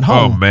theonomy at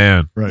home. Oh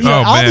man. Right.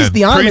 All these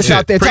theonomists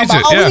out there talking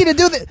about, we need to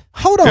do this.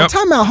 Hold on,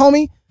 time out,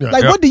 homie. Yeah.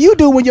 What do you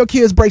do when your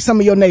kids break some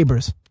of your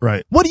neighbors?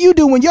 Right. What do you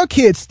do when your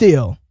kids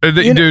steal?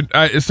 Dude,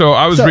 I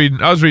was reading.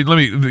 Let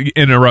me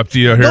interrupt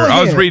you here.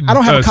 I was reading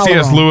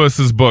C.S.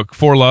 Lewis's book,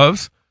 Four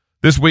Loves,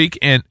 this week,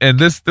 and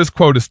this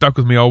quote has stuck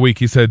with me all week.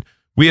 He said,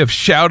 "We have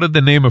shouted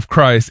the name of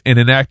Christ and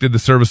enacted the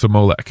service of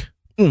Molech."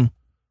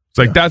 It's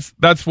like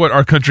that's what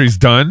our country's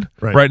done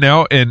right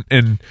now,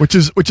 and which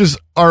is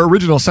our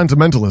original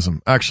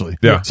sentimentalism, actually.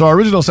 Yeah. So our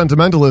original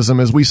sentimentalism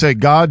is we say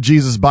God,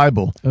 Jesus,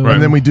 Bible,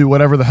 and then we do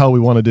whatever the hell we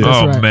want to do.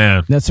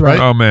 Man, that's right.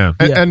 Oh man,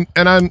 and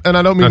I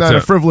don't mean that in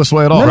a frivolous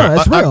way at all. No,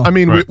 that's real. I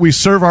mean we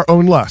serve our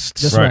own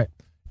lusts. That's right.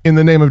 In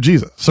the name of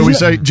Jesus. So we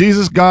say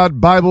Jesus, God,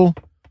 Bible,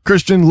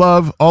 Christian,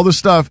 love, all this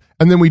stuff,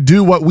 and then we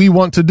do what we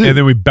want to do. And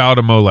then we bow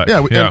to Molech.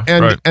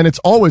 And it's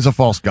always a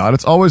false god.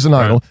 It's always an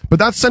idol. But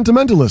that's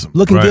sentimentalism.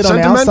 Looking good on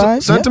the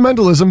outside.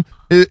 Sentimentalism,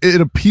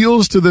 it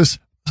appeals to this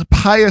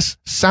pious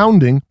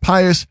sounding,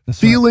 pious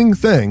feeling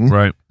thing,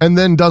 right, and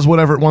then does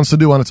whatever it wants to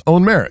do on its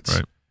own merits,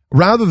 right,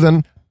 rather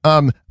than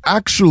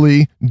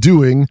actually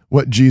doing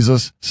what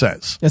Jesus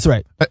says. That's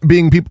right.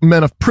 Being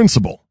men of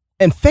principle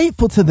and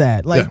faithful to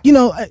that. Like,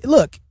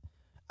 look,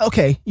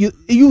 okay, you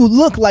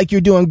look like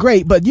you're doing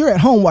great, but you're at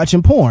home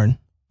watching porn.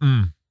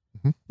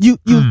 You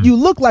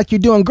look like you're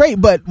doing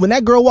great, but when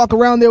that girl walk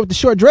around there with the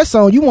short dress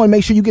on, you want to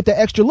make sure you get that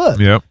extra look.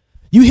 Yep.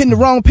 You hitting the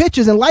wrong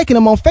pictures and liking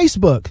them on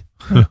Facebook.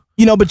 But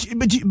you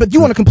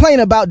want to complain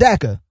about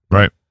DACA.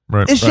 Right.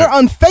 It's your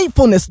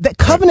unfaithfulness. That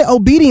covenant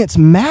obedience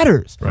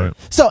matters. Right.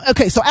 So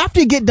after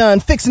you get done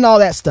fixing all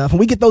that stuff and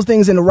we get those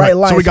things in the right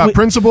line. So we got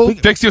principle.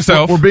 Fix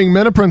yourself. We're being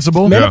men of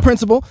principle. Men of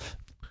principle.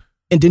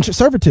 Indentured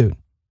servitude.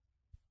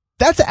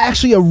 That's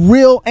actually a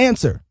real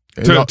answer.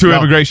 To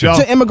immigration.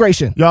 To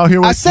immigration. Y'all hear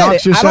what I said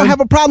it. I don't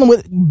have a problem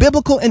with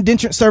biblical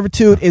indentured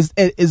servitude is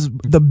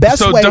the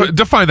best way. So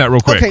define that real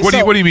quick. What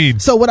do you mean?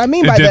 So what I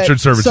mean by indentured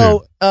that, servitude.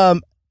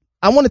 So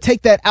I want to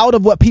take that out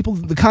of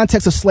the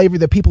context of slavery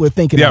that people are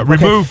thinking of.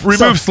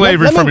 Remove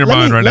slavery from your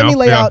mind right now. Let me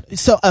lay out.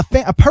 So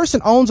a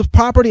person owns a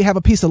property, have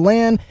a piece of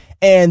land,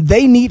 and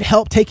they need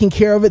help taking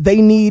care of it. They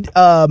need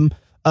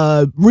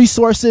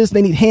resources,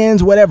 they need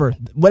hands, whatever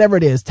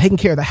it is, taking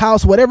care of the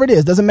house, whatever it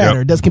is, doesn't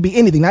matter. It can be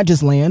anything, not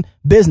just land,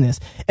 business.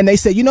 And they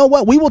say, you know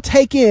what? We will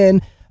take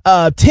in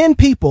 10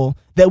 people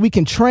that we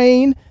can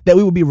train, that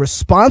we will be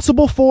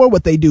responsible for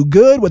what they do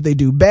good, what they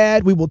do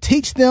bad. We will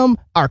teach them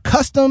our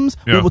customs.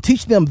 We will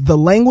teach them the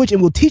language,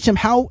 and we'll teach them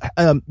how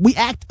we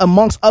act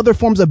amongst other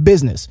forms of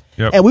business.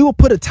 And we will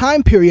put a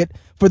time period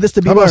for this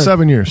to be How about learned.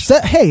 7 years?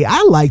 Hey,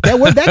 I like that.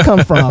 Where'd that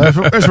come from?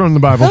 That's from the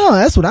Bible. Oh,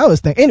 that's what I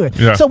was thinking.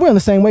 Anyway, so we're on the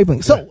same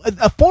wavelength. So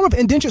a form of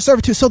indentured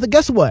servitude. So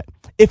guess what?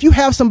 If you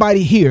have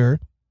somebody here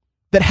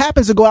that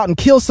happens to go out and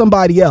kill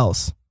somebody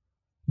else,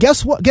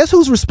 guess what? Guess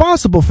who's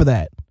responsible for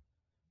that?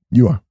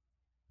 You are.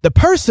 The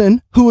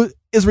person who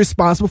is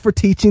responsible for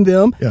teaching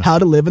them how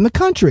to live in the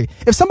country.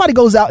 If somebody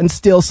goes out and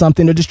steals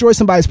something or destroys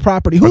somebody's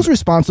property, who's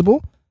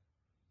responsible?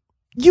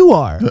 You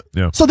are.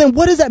 So then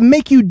what does that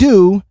make you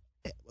do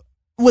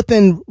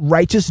within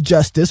righteous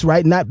justice,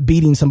 right? Not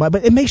beating somebody,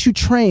 but it makes you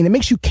train. It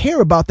makes you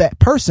care about that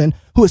person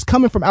who is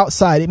coming from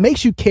outside. It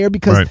makes you care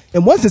because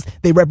in one sense,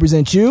 they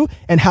represent you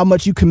and how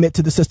much you commit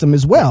to the system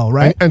as well,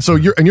 right? And so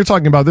you're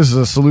talking about this as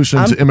a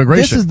solution to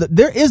immigration.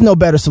 There is no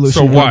better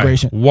solution to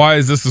immigration. Why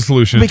is this the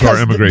solution to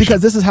our immigration?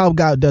 Because this is how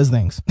God does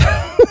things.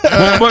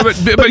 but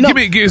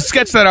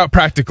sketch that out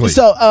practically.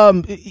 So,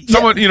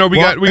 someone, we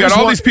got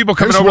all these people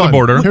coming over the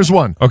border. Here's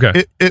one.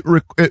 Okay.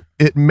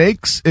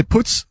 It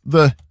puts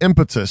the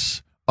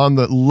impetus on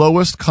the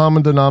lowest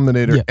common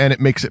denominator, and it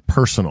makes it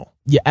personal.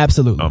 Yeah,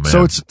 absolutely. Oh,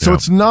 man. So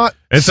it's not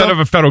instead of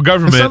a federal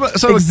government.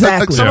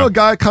 Exactly. A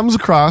guy comes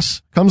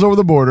over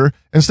the border,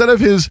 instead of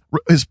his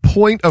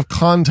point of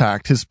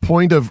contact, his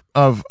point of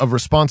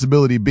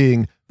responsibility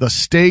being the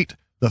state,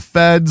 the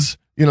feds,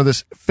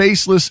 this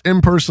faceless,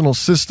 impersonal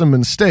system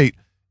and state.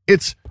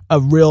 It's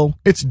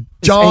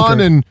John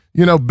and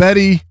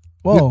Betty.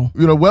 Whoa.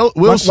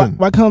 Wilson.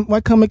 Why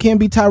come it can't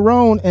be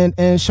Tyrone and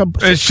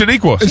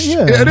Shaniqua?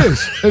 It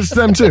is. It's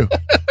them too.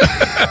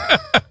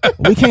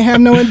 We can't have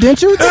no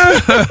indentures?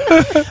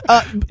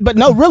 But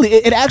no, really,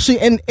 it actually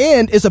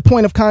and is a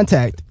point of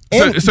contact.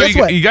 And so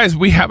you guys,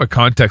 we have a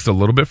context a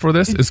little bit for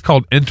this. It's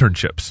called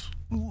internships.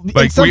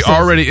 Like we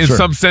already, in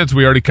some sense,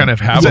 we already kind of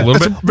have a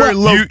little bit. Very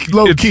low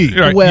key.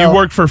 Right, you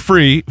work for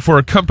free for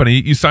a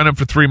company. You sign up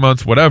for 3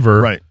 months,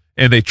 whatever. Right.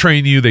 And they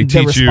train you, they teach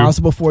you. They're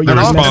responsible for you. And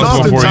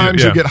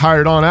oftentimes you get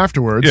hired on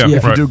afterwards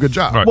if you do a good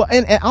job. Right. Well,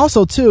 and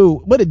also, too,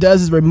 what it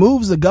does is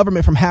removes the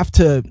government from have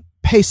to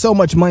pay so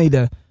much money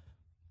to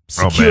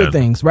secure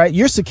things, right?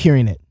 You're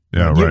securing it.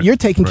 Yeah, right. You're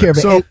taking care of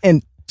it.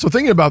 So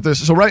thinking about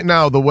this, so right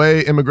now, the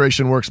way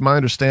immigration works, my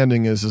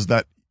understanding is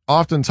that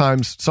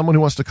oftentimes someone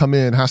who wants to come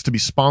in has to be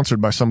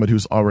sponsored by somebody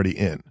who's already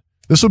in.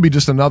 This will be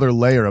just another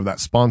layer of that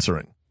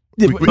sponsoring.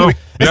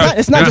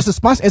 It's not just a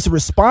sponsor; it's a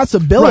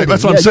responsibility. Right,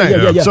 that's what I'm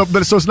saying.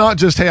 So it's not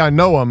just hey, I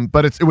know them,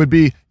 but it would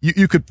be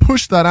you could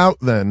push that out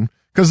then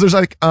because there's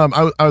like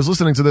I was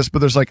listening to this, but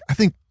there's like I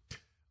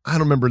don't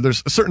remember.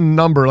 There's a certain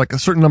number, like a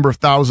certain number of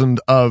thousand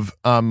of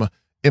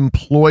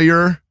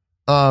employer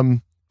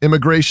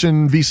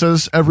immigration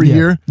visas every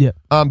year. Yeah.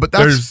 But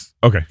that's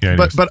okay. Yeah.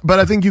 But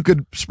I think you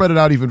could spread it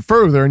out even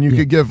further, and you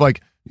could give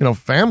like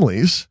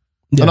families.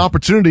 An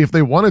opportunity if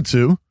they wanted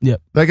to.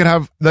 They could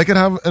have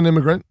an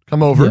immigrant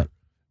come over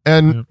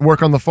and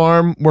work on the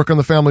farm, work on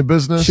the family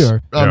business. Sure.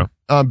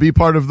 Be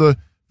part of the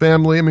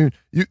family. I mean,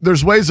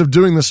 there's ways of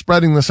doing this,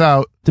 spreading this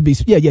out.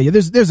 There's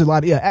a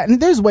lot.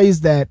 And there's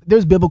ways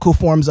there's biblical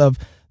forms of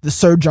the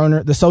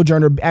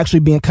sojourner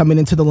actually coming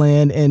into the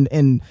land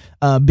and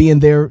being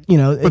there.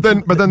 But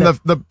then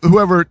the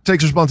whoever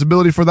takes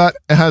responsibility for that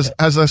has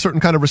a certain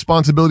kind of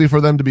responsibility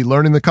for them to be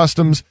learning the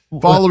customs,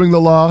 following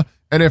the law,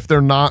 and if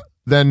they're not,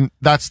 then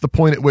that's the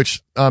point at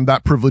which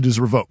that privilege is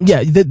revoked.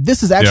 Yeah,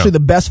 this is actually the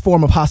best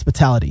form of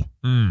hospitality.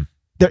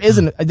 There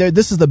isn't.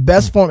 This is the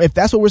best form. If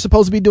that's what we're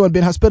supposed to be doing,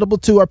 being hospitable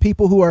to our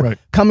people who are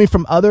coming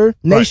from other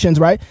nations,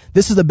 right?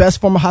 This is the best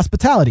form of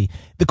hospitality.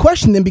 The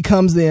question then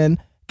becomes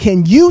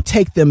can you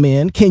take them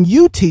in? Can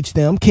you teach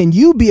them? Can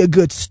you be a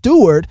good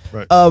steward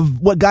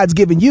of what God's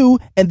given you,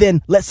 and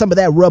then let some of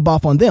that rub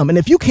off on them? And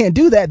if you can't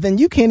do that, then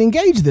you can't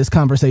engage this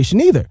conversation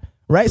either.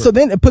 Right. So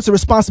then it puts a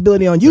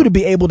responsibility on you to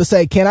be able to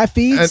say, can I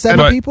feed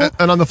seven people?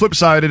 And on the flip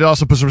side, it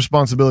also puts a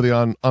responsibility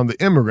on the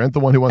immigrant, the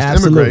one who wants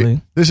to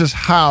immigrate. This is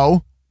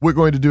how we're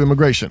going to do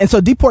immigration. And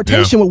so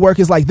deportation would work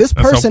is like, this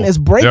person is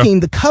breaking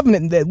the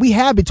covenant that we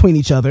have between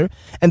each other,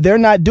 and they're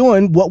not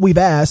doing what we've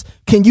asked.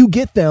 Can you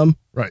get them?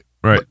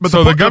 Right. But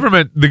so the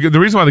government, the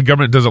reason why the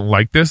government doesn't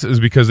like this is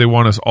because they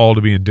want us all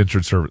to be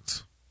indentured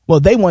servants.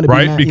 Well, they want to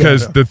be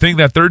because the thing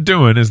that they're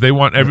doing is they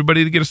want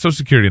everybody to get a social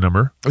security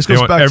number. They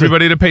want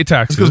everybody to pay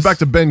taxes. This goes back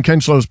to Ben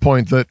Kenslow's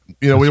point that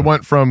we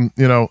went from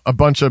a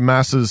bunch of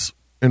masses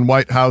in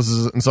white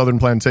houses and southern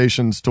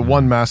plantations to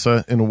one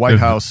massa in a White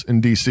House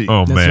in D.C.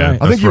 Oh, man.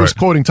 Right. I think he was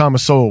quoting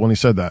Thomas Sowell when he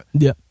said that.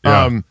 Yeah.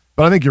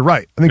 But I think you're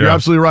right. I think you're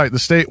absolutely right. The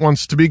state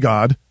wants to be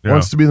God,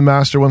 wants to be the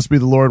master, wants to be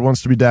the Lord,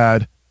 wants to be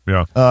dad.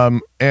 Yeah.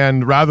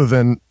 And rather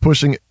than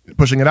pushing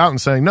it out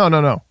and saying,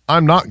 no,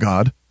 I'm not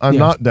God. I'm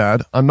not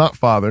dad. I'm not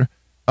father.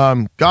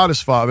 God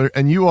is father,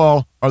 and you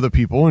all are the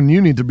people, and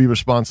you need to be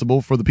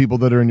responsible for the people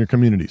that are in your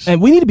communities.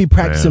 And we need to be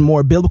practicing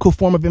more biblical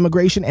form of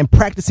immigration and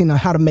practicing on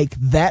how to make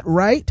that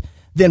right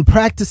than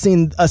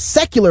practicing a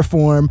secular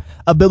form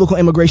of biblical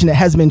immigration that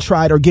has been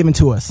tried or given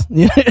to us.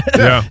 Right.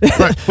 Well,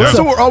 that's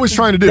what we're always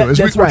trying to do.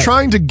 We're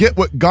trying to get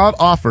what God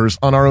offers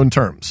on our own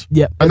terms.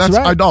 Yep, and that's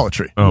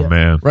idolatry. Oh,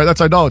 man. Right,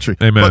 that's idolatry.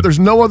 Amen. But there's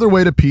no other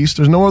way to peace.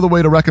 There's no other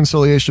way to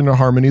reconciliation or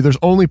harmony. There's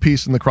only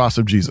peace in the cross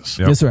of Jesus.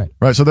 Yep. That's right.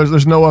 Right, so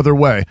there's no other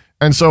way.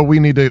 And so we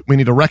need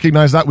to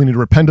recognize that. We need to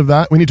repent of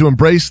that. We need to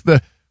embrace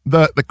the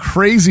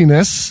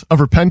craziness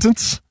of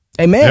repentance.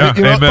 Amen.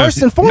 Amen.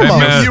 First and foremost.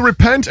 Amen. You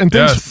repent, and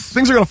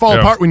things are going to fall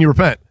apart when you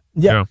repent.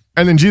 Yeah.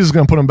 And then Jesus is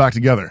going to put them back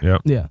together.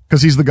 Yeah.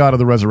 Because he's the God of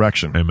the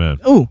resurrection. Amen.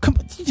 Oh, come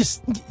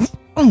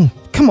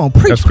on,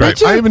 preach. That's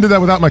great. I even did that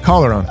without my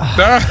collar on.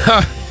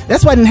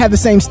 That's why I didn't have the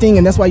same sting,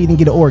 and that's why you didn't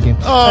get an organ.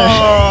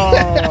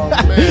 Oh,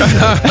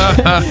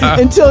 man.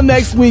 Until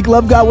next week,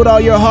 love God with all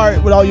your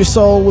heart, with all your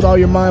soul, with all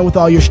your mind, with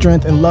all your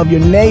strength, and love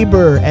your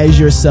neighbor as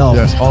yourself.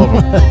 Yes, all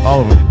of them.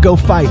 All of them. Go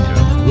fight,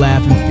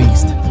 laugh, and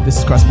feast. This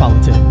is Cross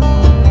Politic.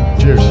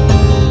 Cheers.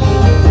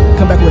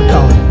 Come back with a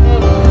collar.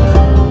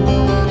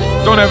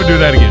 Don't ever do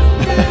that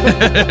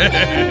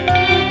again.